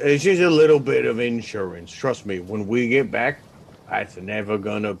 Like, it's just a little bit of insurance. Trust me, when we get back, it's never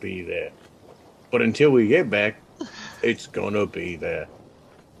gonna be there. But until we get back, it's gonna be there.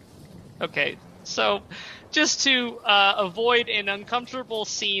 Okay, so just to avoid an uncomfortable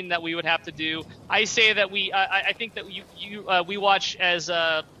scene that we would have to do, I say that I think that we watch as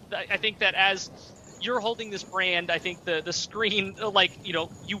I think that as you're holding this brand, I think the screen,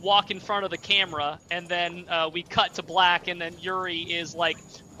 you walk in front of the camera, and then we cut to black, and then Yuri is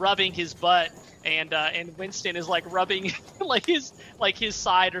rubbing his butt, and Winston is rubbing his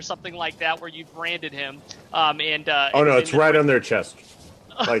side or something like that, where you branded him. Oh no, it's right on their chest.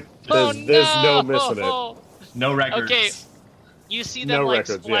 There's no missing it. No records. Okay, you see them No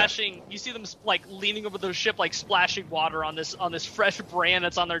records, splashing. Yeah. You see them leaning over their ship, splashing water on this fresh brand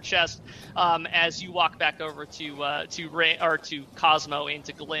that's on their chest. As you walk back over to Cosmo and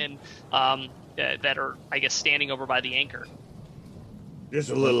to Glenn, that are, I guess, standing over by the anchor.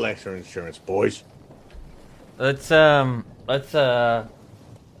 Just a little extra insurance, boys. Let's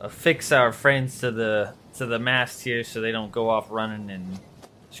affix our friends to the mast here so they don't go off running and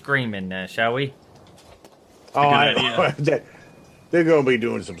screaming, shall we? Oh, good idea. They're gonna be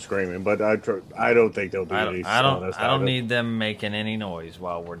doing some screaming, but I don't think they'll do any. I don't need them making any noise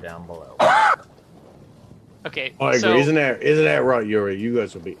while we're down below. Okay, I agree. so Isn't that right, Yuri? You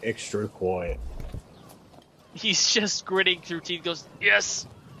guys will be extra quiet. he's just gritting through teeth. Goes, yes,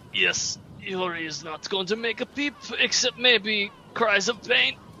 Yuri is not going to make a peep, except maybe cries of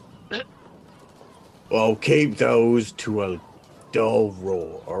pain. Well, keep those to a dull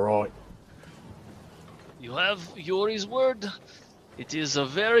roar, all right? You have Yuri's word. It is a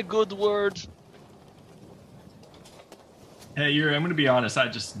very good word. Hey, Yuri, I'm going to be honest. I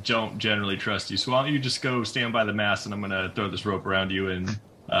just don't generally trust you. So why don't you just go stand by the mast, and I'm going to throw this rope around you and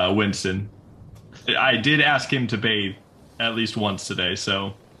Winston. I did ask him to bathe at least once today,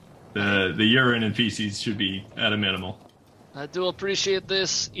 so the urine and feces should be at a minimal. I do appreciate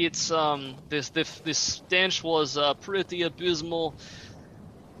this. It's this stench was pretty abysmal.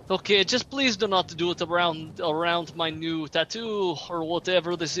 Okay, just please do not do it around my new tattoo or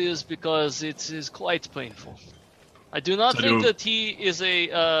whatever this is, because it is quite painful. I do not think that he is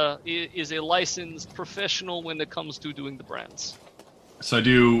a licensed professional when it comes to doing the brands. So I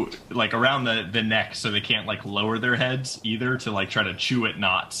do like around the neck, so they can't like lower their heads either to like try to chew at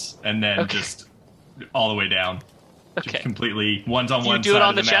knots, and then just all the way down. Okay. Just completely one's on one side. Do you do it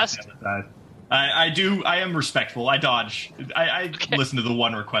on of the mast, chest? the other side. I do. I am respectful. I dodge. I listen to the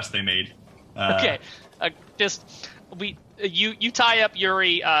one request they made. Okay. You tie up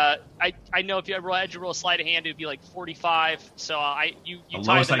Yuri. I know if you ever had to roll a sleight of hand, it would be like 45. So you the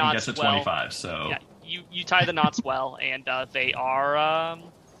tie lowest the I can knots guess at well. 25. So Yeah, you tie the knots well, and they are.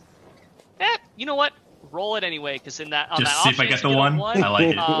 You know what? Roll it anyway, because in that on just that see if I get the one. I like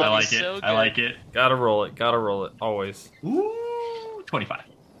it. I like it. So I like it. Gotta roll it. Always. Ooh, 25.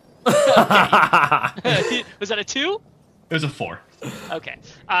 Was that a 2? It was a 4. Okay.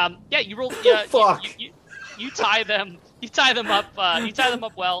 Yeah, you roll. Yeah, Fuck. You tie them. You tie them up. You tie them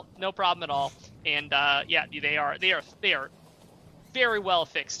up well. No problem at all. And yeah, they are very well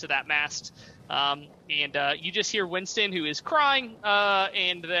affixed to that mast. And you just hear Winston, who is crying,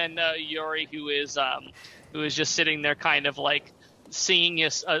 and then Yuri, who is just sitting there, kind of like singing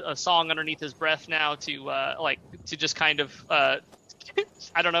a song underneath his breath now to just kind of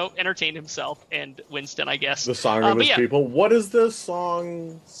I don't know, entertain himself and Winston, I guess. The song of his people. What is this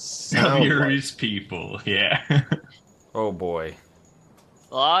song sound Yuri's like? people. Yeah. Oh boy.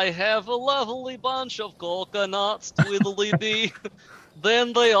 I have a lovely bunch of coconuts, twiddly-dee.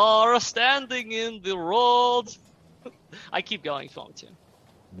 Then they are standing in the road. I keep going if you want me to.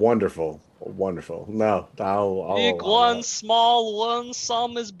 Wonderful. No, I'll Big ones, small ones,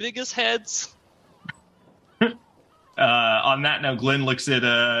 some as big as heads. On that note, Glenn looks at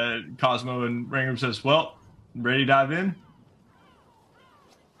Cosmo and Rangram and says, "Well, ready to dive in?"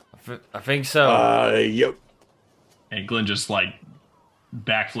 I think so. Yep. And Glenn just like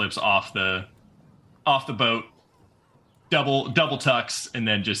backflips off the boat, double tucks, and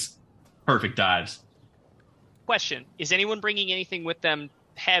then just perfect dives. Question: is anyone bringing anything with them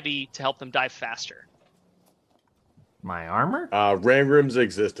heavy to help them dive faster? My armor? Rangrim's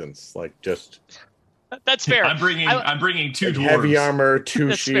existence, like just That's fair. I'm bringing 2 dwarves. heavy armor, 2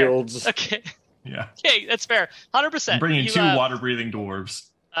 That's shields. fair. Okay. Yeah. Okay, that's fair. 100%. I'm bringing 2 water-breathing dwarves.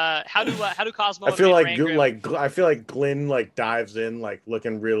 How do Cosmo? I feel and like Rangrim- I feel like Glenn like dives in like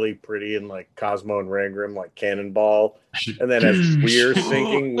looking really pretty, and like Cosmo and Rangrim like cannonball, and then as we're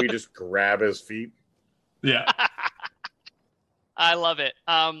sinking, we just grab his feet. Yeah. I love it.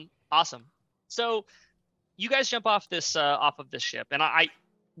 Awesome. So you guys jump off of this ship, and I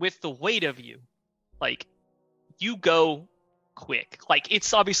with the weight of you, like you go quick. Like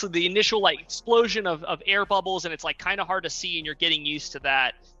it's obviously the initial like explosion of air bubbles, and it's like kind of hard to see, and you're getting used to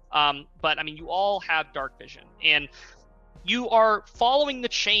that. But I mean, you all have dark vision, and you are following the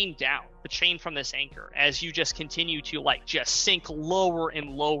chain from this anchor, as you just continue to like just sink lower and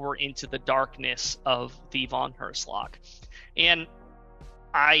lower into the darkness of the Von Herslock. And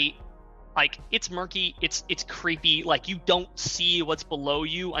it's murky, it's creepy, like you don't see what's below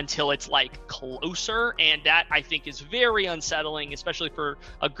you until it's like closer, and that I think is very unsettling, especially for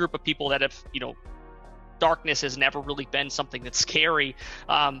a group of people that have, darkness has never really been something that's scary.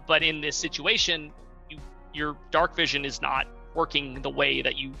 But in this situation, your dark vision is not working the way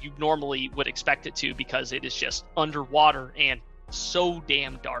that you normally would expect it to, because it is just underwater and so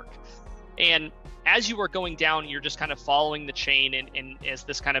damn dark. And as you are going down, you're just kind of following the chain, and as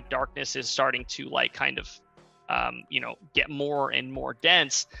this kind of darkness is starting to like kind of get more and more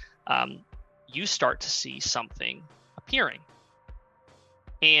dense, you start to see something appearing.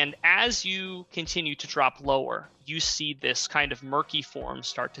 And as you continue to drop lower, you see this kind of murky form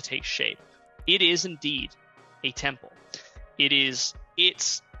start to take shape. It is indeed a temple.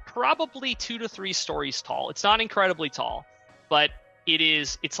 It's probably 2 to 3 stories tall. It's not incredibly tall, but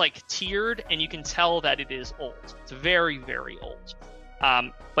it's like tiered, and you can tell that it is old. It's very, very old.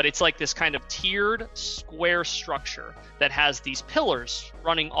 But it's like this kind of tiered square structure that has these pillars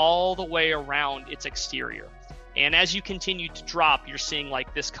running all the way around its exterior. And as you continue to drop, you're seeing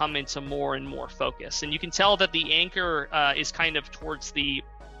like this come into more and more focus. And you can tell that the anchor is kind of towards the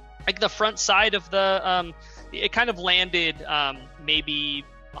front side of the, it kind of landed maybe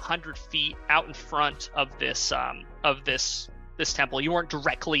 100 feet out in front of this temple. You weren't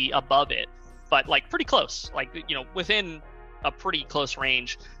directly above it, but like pretty close, like, within a pretty close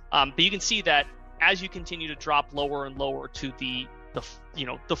range. But you can see that as you continue to drop lower and lower to the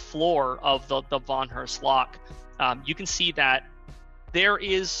floor of the Von Hurst lock, you can see that there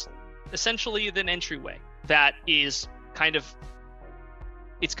is essentially an entryway that is kind of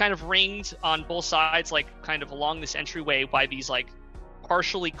ringed on both sides, like kind of along this entryway by these like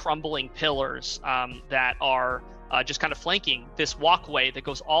partially crumbling pillars that are just kind of flanking this walkway that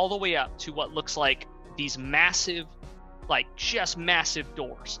goes all the way up to what looks like these massive, like just massive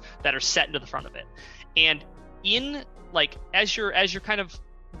doors that are set into the front of it. And in like as you're kind of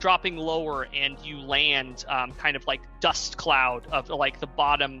dropping lower and you land kind of like dust cloud of like the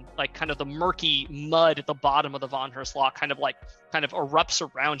bottom, like kind of the murky mud at the bottom of the Von Hurst lock kind of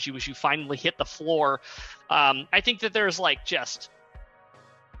erupts around you as you finally hit the floor. I think that there's like just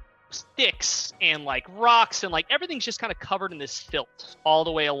sticks and like rocks and like everything's just kind of covered in this filth all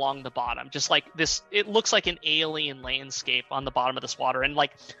the way along the bottom, just like this. It looks like an alien landscape on the bottom of this water. And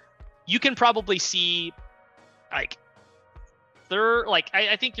like you can probably see like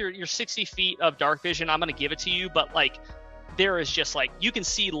I think you're 60 feet of dark vision. I'm gonna give it to you, but like there is just like you can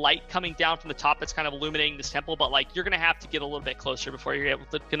see light coming down from the top that's kind of illuminating this temple, but like you're gonna have to get a little bit closer before you're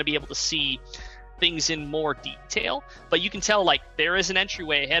gonna be able to see things in more detail. But you can tell like there is an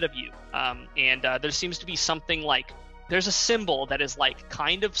entryway ahead of you, and there seems to be something like there's a symbol that is like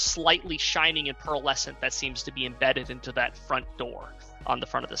kind of slightly shining and pearlescent that seems to be embedded into that front door on the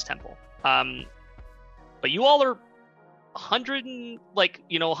front of this temple. But you all are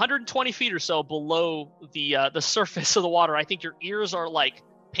 120 feet or so below the surface of the water. I think your ears are like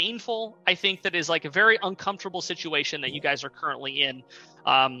painful. I think that is like a very uncomfortable situation that you guys are currently in.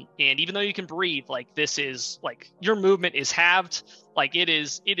 And even though you can breathe, like this is like your movement is halved. Like it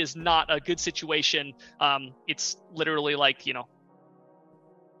is not a good situation. It's literally like,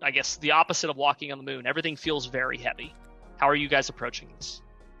 I guess the opposite of walking on the moon. Everything feels very heavy. How are you guys approaching this?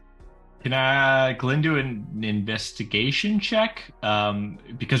 Can Glenn do an investigation check?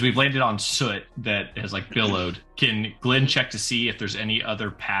 Because we've landed on soot that has like billowed. Can Glenn check to see if there's any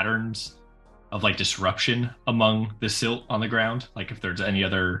other patterns of like disruption among the silt on the ground? Like if there's any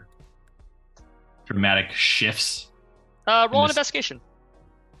other dramatic shifts? Roll an investigation.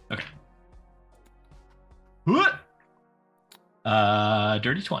 Okay.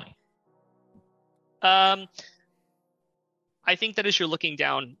 Dirty 20. I think that as you're looking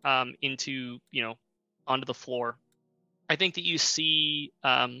down into, onto the floor, I think that you see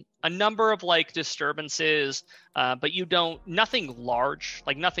a number of like disturbances, but nothing large,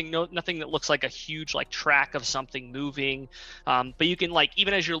 like nothing that looks like a huge like track of something moving. But you can like,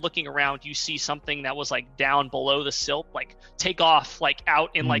 even as you're looking around, you see something that was like down below the silt, like take off like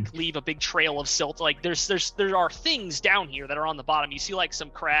out and like leave a big trail of silt. Like there are things down here that are on the bottom. You see like some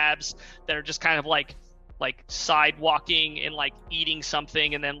crabs that are just kind of like side walking and like eating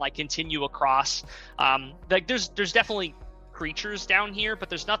something and then like continue across. Like there's definitely creatures down here, but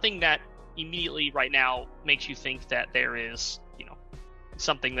there's nothing that immediately right now makes you think that there is,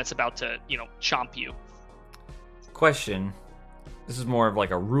 something that's about to, chomp you. Question. This is more of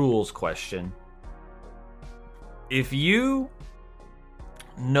like a rules question. If you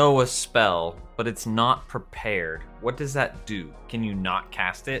know a spell, but it's not prepared, what does that do? Can you not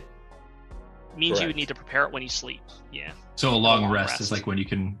cast it? Means Correct. You would need to prepare it when you sleep. Yeah. So a long rest is like when you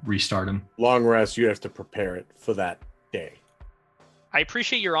can restart them. Long rest, you have to prepare it for that day. I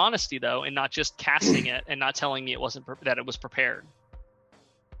appreciate your honesty though, and not just casting it and not telling me that it was prepared.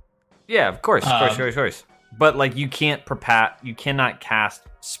 Yeah, of course. But like you cannot cast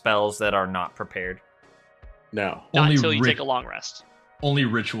spells that are not prepared. No. Not Only until you take a long rest. Only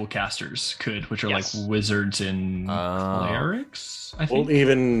ritual casters could, which are Yes. like wizards and clerics, I think. Well,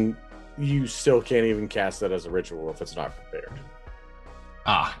 even you still can't even cast that as a ritual if it's not prepared.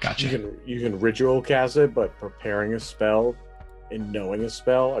 Ah, gotcha. You can ritual cast it, but preparing a spell and knowing a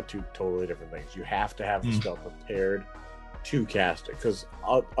spell are two totally different things. You have to have the spell prepared to cast it, because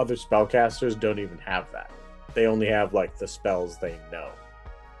other spellcasters don't even have that. They only have like the spells they know.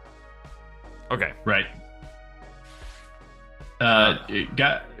 Okay. Right.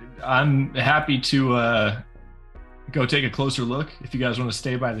 I'm happy to go take a closer look. If you guys want to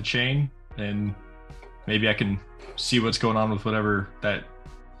stay by the chain, and maybe I can see what's going on with whatever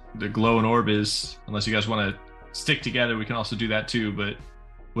the glowing orb is. Unless you guys want to stick together, we can also do that too. But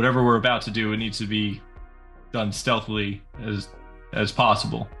whatever we're about to do, it needs to be done stealthily as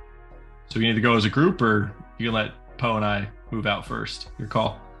possible. So we can either go as a group, or you can let Poe and I move out first. Your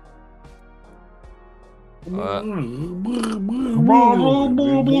call. You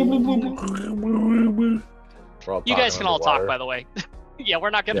guys can all talk, by the way. Yeah, we're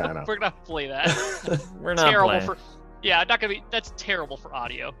not gonna we're gonna play that. We're not terrible playing. for not gonna be. That's terrible for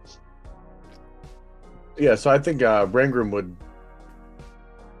audio. Yeah, so I think Rangrim would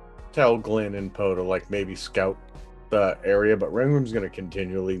tell Glenn and Poe to like maybe scout the area, but Rangrim's gonna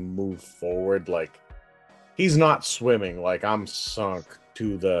continually move forward. Like he's not swimming. Like I'm sunk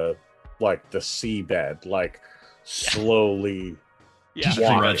to the seabed. Like slowly. Yeah.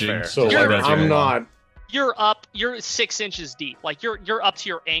 Trudging. So You're- like, I'm not. You're up. You're 6 inches deep. Like you're up to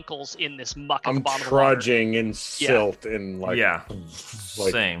your ankles in this muck at the I'm bottom of the water. trudging in silt and like Yeah.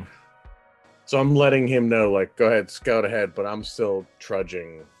 like, Same. so I'm letting him know like go ahead, scout ahead, but I'm still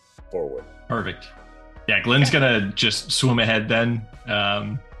trudging forward. Perfect. Yeah, Glenn's gonna just swim ahead then,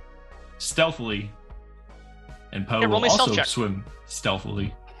 stealthily, and Poe Yeah, roll will me a stealth also check. swim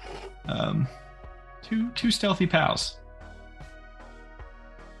stealthily. Two stealthy pals.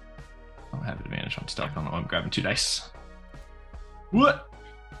 I don't have advantage on stealth. I don't know. I'm grabbing 2 dice. What?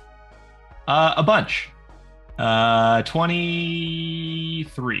 A bunch.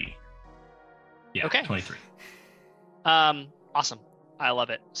 23. Yeah. Okay. 23. Awesome. I love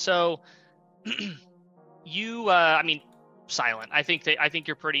it. So, silent. I think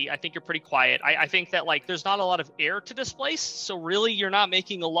you're pretty quiet. I think that like there's not a lot of air to displace, so really you're not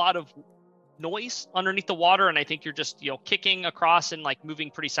making a lot of noise underneath the water, and I think you're just kicking across and like moving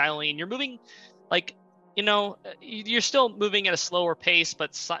pretty silently, and you're moving like you're still moving at a slower pace,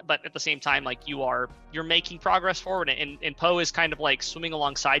 but at the same time like you're making progress forward, and Poe is kind of like swimming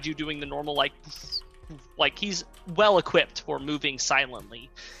alongside you, doing the normal like he's well equipped for moving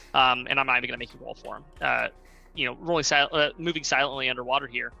silently, and I'm not even gonna make you roll for him. Moving silently underwater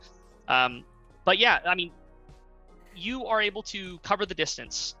here. But yeah, I mean, you are able to cover the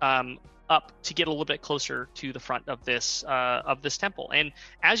distance up to get a little bit closer to the front of this temple. And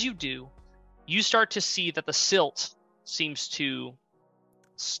as you do, you start to see that the silt seems to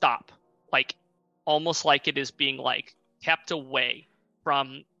stop, like almost like it is being like kept away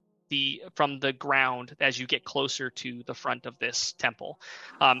from the ground as you get closer to the front of this temple.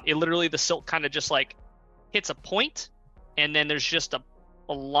 The silt kind of just like hits a point, and then there's just a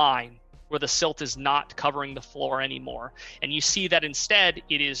line where the silt is not covering the floor anymore, and you see that instead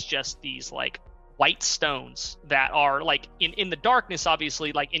it is just these like white stones that are like in the darkness,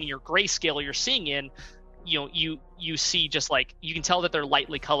 obviously, like in your grayscale you're seeing in, you see just like you can tell that they're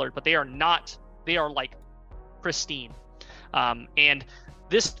lightly colored, but they are like pristine. And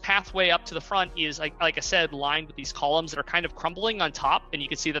this pathway up to the front is like I said, lined with these columns that are kind of crumbling on top, and you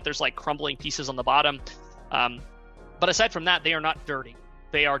can see that there's like crumbling pieces on the bottom. But aside from that, they are not dirty.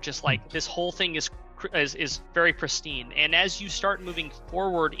 They are just like, this whole thing is very pristine. And as you start moving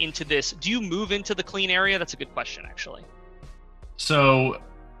forward into this, do you move into the clean area? That's a good question, actually. So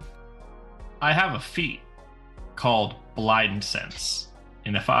I have a feat called Blind Sense,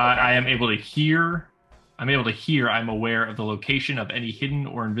 and if I am able to hear, I'm aware of the location of any hidden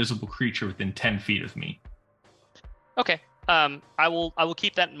or invisible creature within 10 feet of me. Okay. I will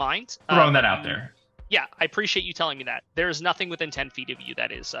keep that in mind. Throwing that out there. Yeah, I appreciate you telling me that. There is nothing within 10 feet of you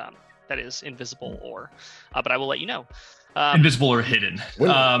that is invisible, but I will let you know. Invisible or hidden.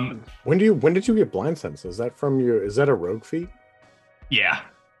 When did you get blind sense? Is that a rogue feat? Yeah,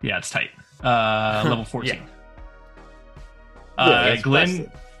 it's tight. Level 14. Yeah.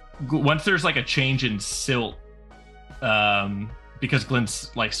 Glenn, once there's like a change in silt, because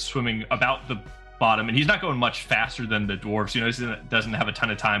Glenn's like swimming about the bottom, and he's not going much faster than the dwarves. He doesn't have a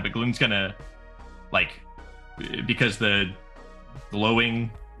ton of time, but Glenn's gonna because the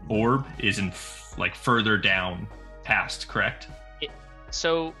glowing orb is in further down past, correct?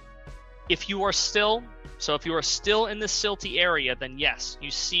 So if you are still in the silty area, then yes,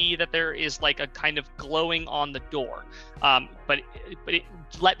 you see that there is like a kind of glowing on the door. But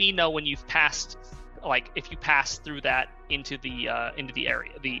let me know when you've passed, like if you pass through that into the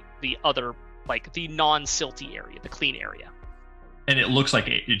area, the other, like the non-silty area, the clean area. And it looks like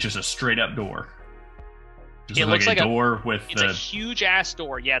it's just a straight up door. It looks like a door with it's a huge ass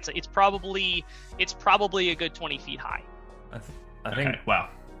door. Yeah, it's probably a good 20 feet high. I think wow.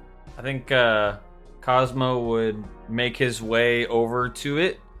 I think Cosmo would make his way over to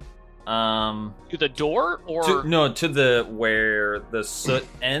it. To the door, or to the where the soot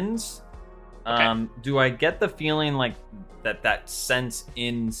ends. Okay. Do I get the feeling like that sense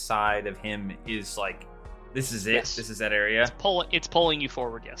inside of him is like, this is it? Yes. This is that area? It's pulling you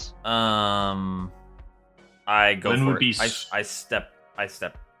forward, yes. I go Glenn for would it. be I step.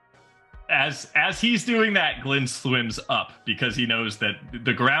 As he's doing that, Glenn swims up because he knows that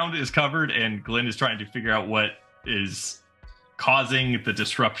the ground is covered and Glenn is trying to figure out what is causing the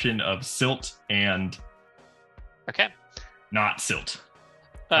disruption of silt and Okay. not silt.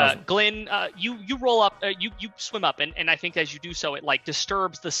 Glenn, you roll up, you swim up, and I think as you do so, it like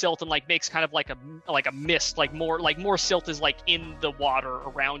disturbs the silt and like makes kind of like a mist, like more silt is like in the water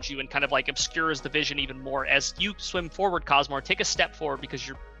around you and kind of like obscures the vision even more. As you swim forward, Cosmo, take a step forward because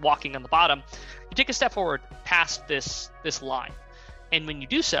you're walking on the bottom. You take a step forward past this line, and when you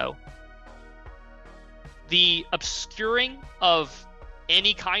do so, the obscuring of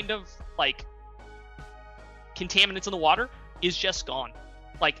any kind of like contaminants in the water is just gone.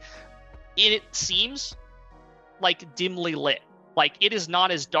 Like, it seems like dimly lit. Like, it is not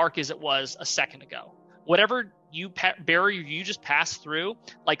as dark as it was a second ago. Whatever barrier you just passed through,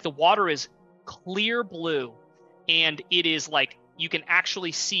 like, the water is clear blue, and it is like you can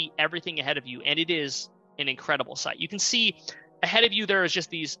actually see everything ahead of you, and it is an incredible sight. You can see ahead of you there is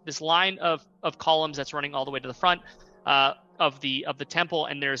just this line of columns that's running all the way to the front of the temple,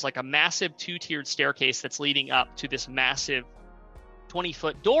 and there's like a massive 2-tiered staircase that's leading up to this massive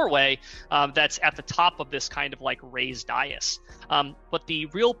 20-foot doorway that's at the top of this kind of like raised dais. But the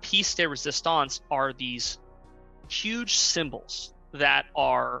real piece de resistance are these huge symbols that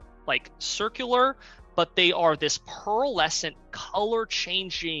are like circular, but they are this pearlescent,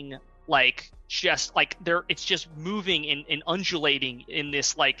 color-changing, like just like it's just moving and undulating in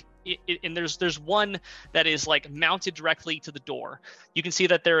this like. And there's one that is like mounted directly to the door. You can see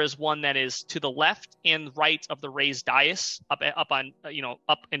that there is one that is to the left and right of the raised dais up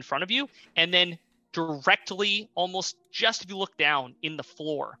in front of you, and then directly, almost just if you look down in the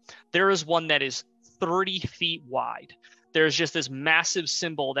floor, there is one that is 30 feet wide. There's just this massive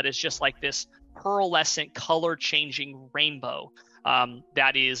symbol that is just like this pearlescent, color-changing rainbow.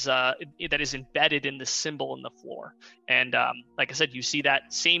 That is embedded in the symbol in the floor, and like I said, you see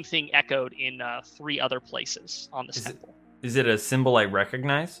that same thing echoed in 3 other places on this temple. Is it a symbol I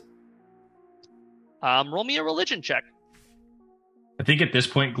recognize? Roll me a religion check. I think at this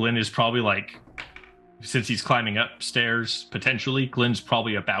point, Glenn is probably like, since he's climbing upstairs, potentially, Glenn's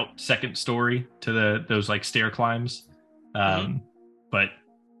probably about second story to those like stair climbs, but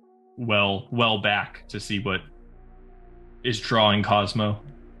well back to see what is drawing Cosmo.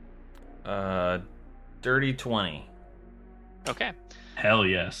 Dirty 20. Okay. Hell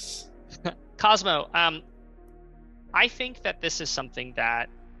yes. Cosmo, I think that this is something that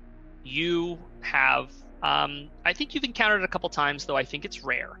you have, I think you've encountered a couple times, though I think it's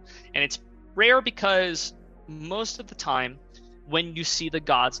rare. And it's rare because most of the time when you see the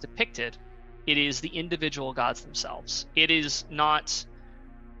gods depicted, it is the individual gods themselves. It is not,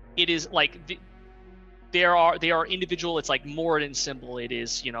 it is like, they are individual. It's like Moradin's symbol. It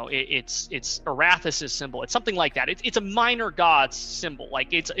is, it's Arathis' symbol. It's something like that. It's a minor god's symbol.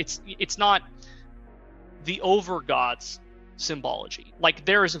 Like it's not the over god's symbology. Like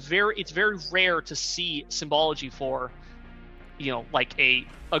it's very rare to see symbology for, like a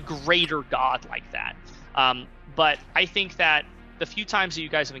greater god like that. But I think that the few times that you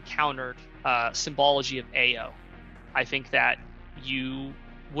guys have encountered symbology of Ao, I think that you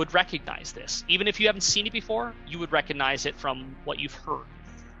would recognize this. Even if you haven't seen it before, you would recognize it from what you've heard.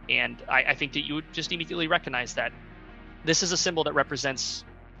 And I think that you would just immediately recognize that this is a symbol that represents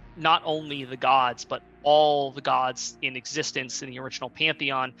not only the gods, but all the gods in existence in the original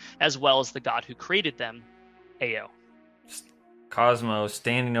pantheon, as well as the god who created them, Ao. Cosmo,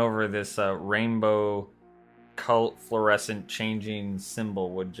 standing over this rainbow fluorescent changing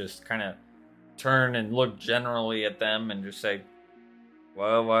symbol, would just kind of turn and look generally at them and just say,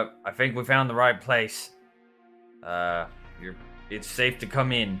 well, I think we found the right place. It's safe to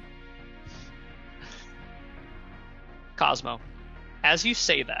come in. Cosmo, as you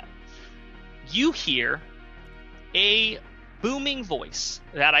say that, you hear a booming voice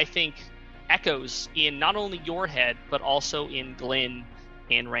that I think echoes in not only your head, but also in Glenn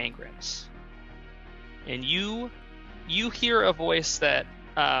and Rangrim's. And you hear a voice that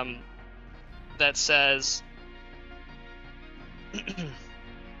says,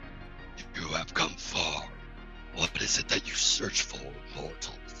 You have come far. What is it that you search for,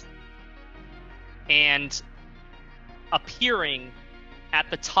 mortals? And appearing at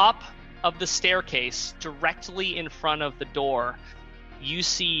the top of the staircase, directly in front of the door, you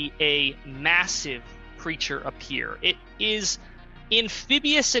see a massive creature appear. It is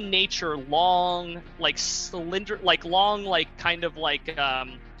amphibious in nature, long, like cylinder, like long, like kind of like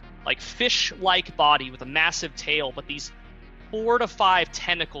fish-like body with a massive tail, but these 4 to 5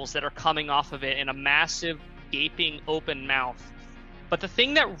 tentacles that are coming off of it in a massive, gaping, open mouth. But the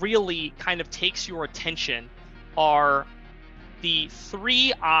thing that really kind of takes your attention are the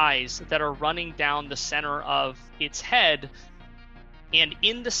 3 eyes that are running down the center of its head. And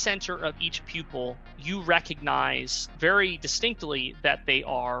in the center of each pupil, you recognize very distinctly that they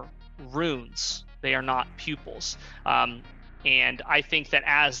are runes. They are not pupils. And I think that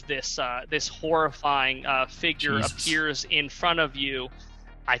as this horrifying figure appears in front of you,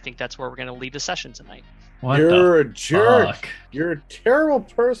 I think that's where we're going to leave the session tonight. You're a jerk. You're a terrible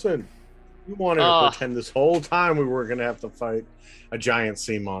person. You wanted to pretend this whole time we were going to have to fight a giant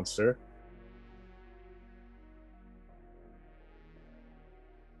sea monster.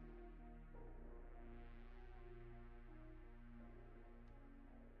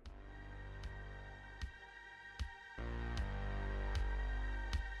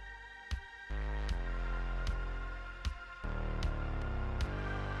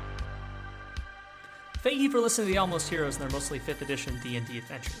 Thank you for listening to the Almost Heroes and their mostly 5th edition D&D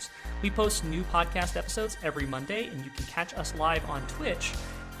adventures. We post new podcast episodes every Monday, and you can catch us live on Twitch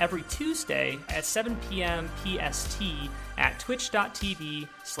every Tuesday at 7 p.m. PST at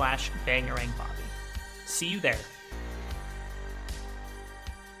twitch.tv/bangerangbobby. See you there.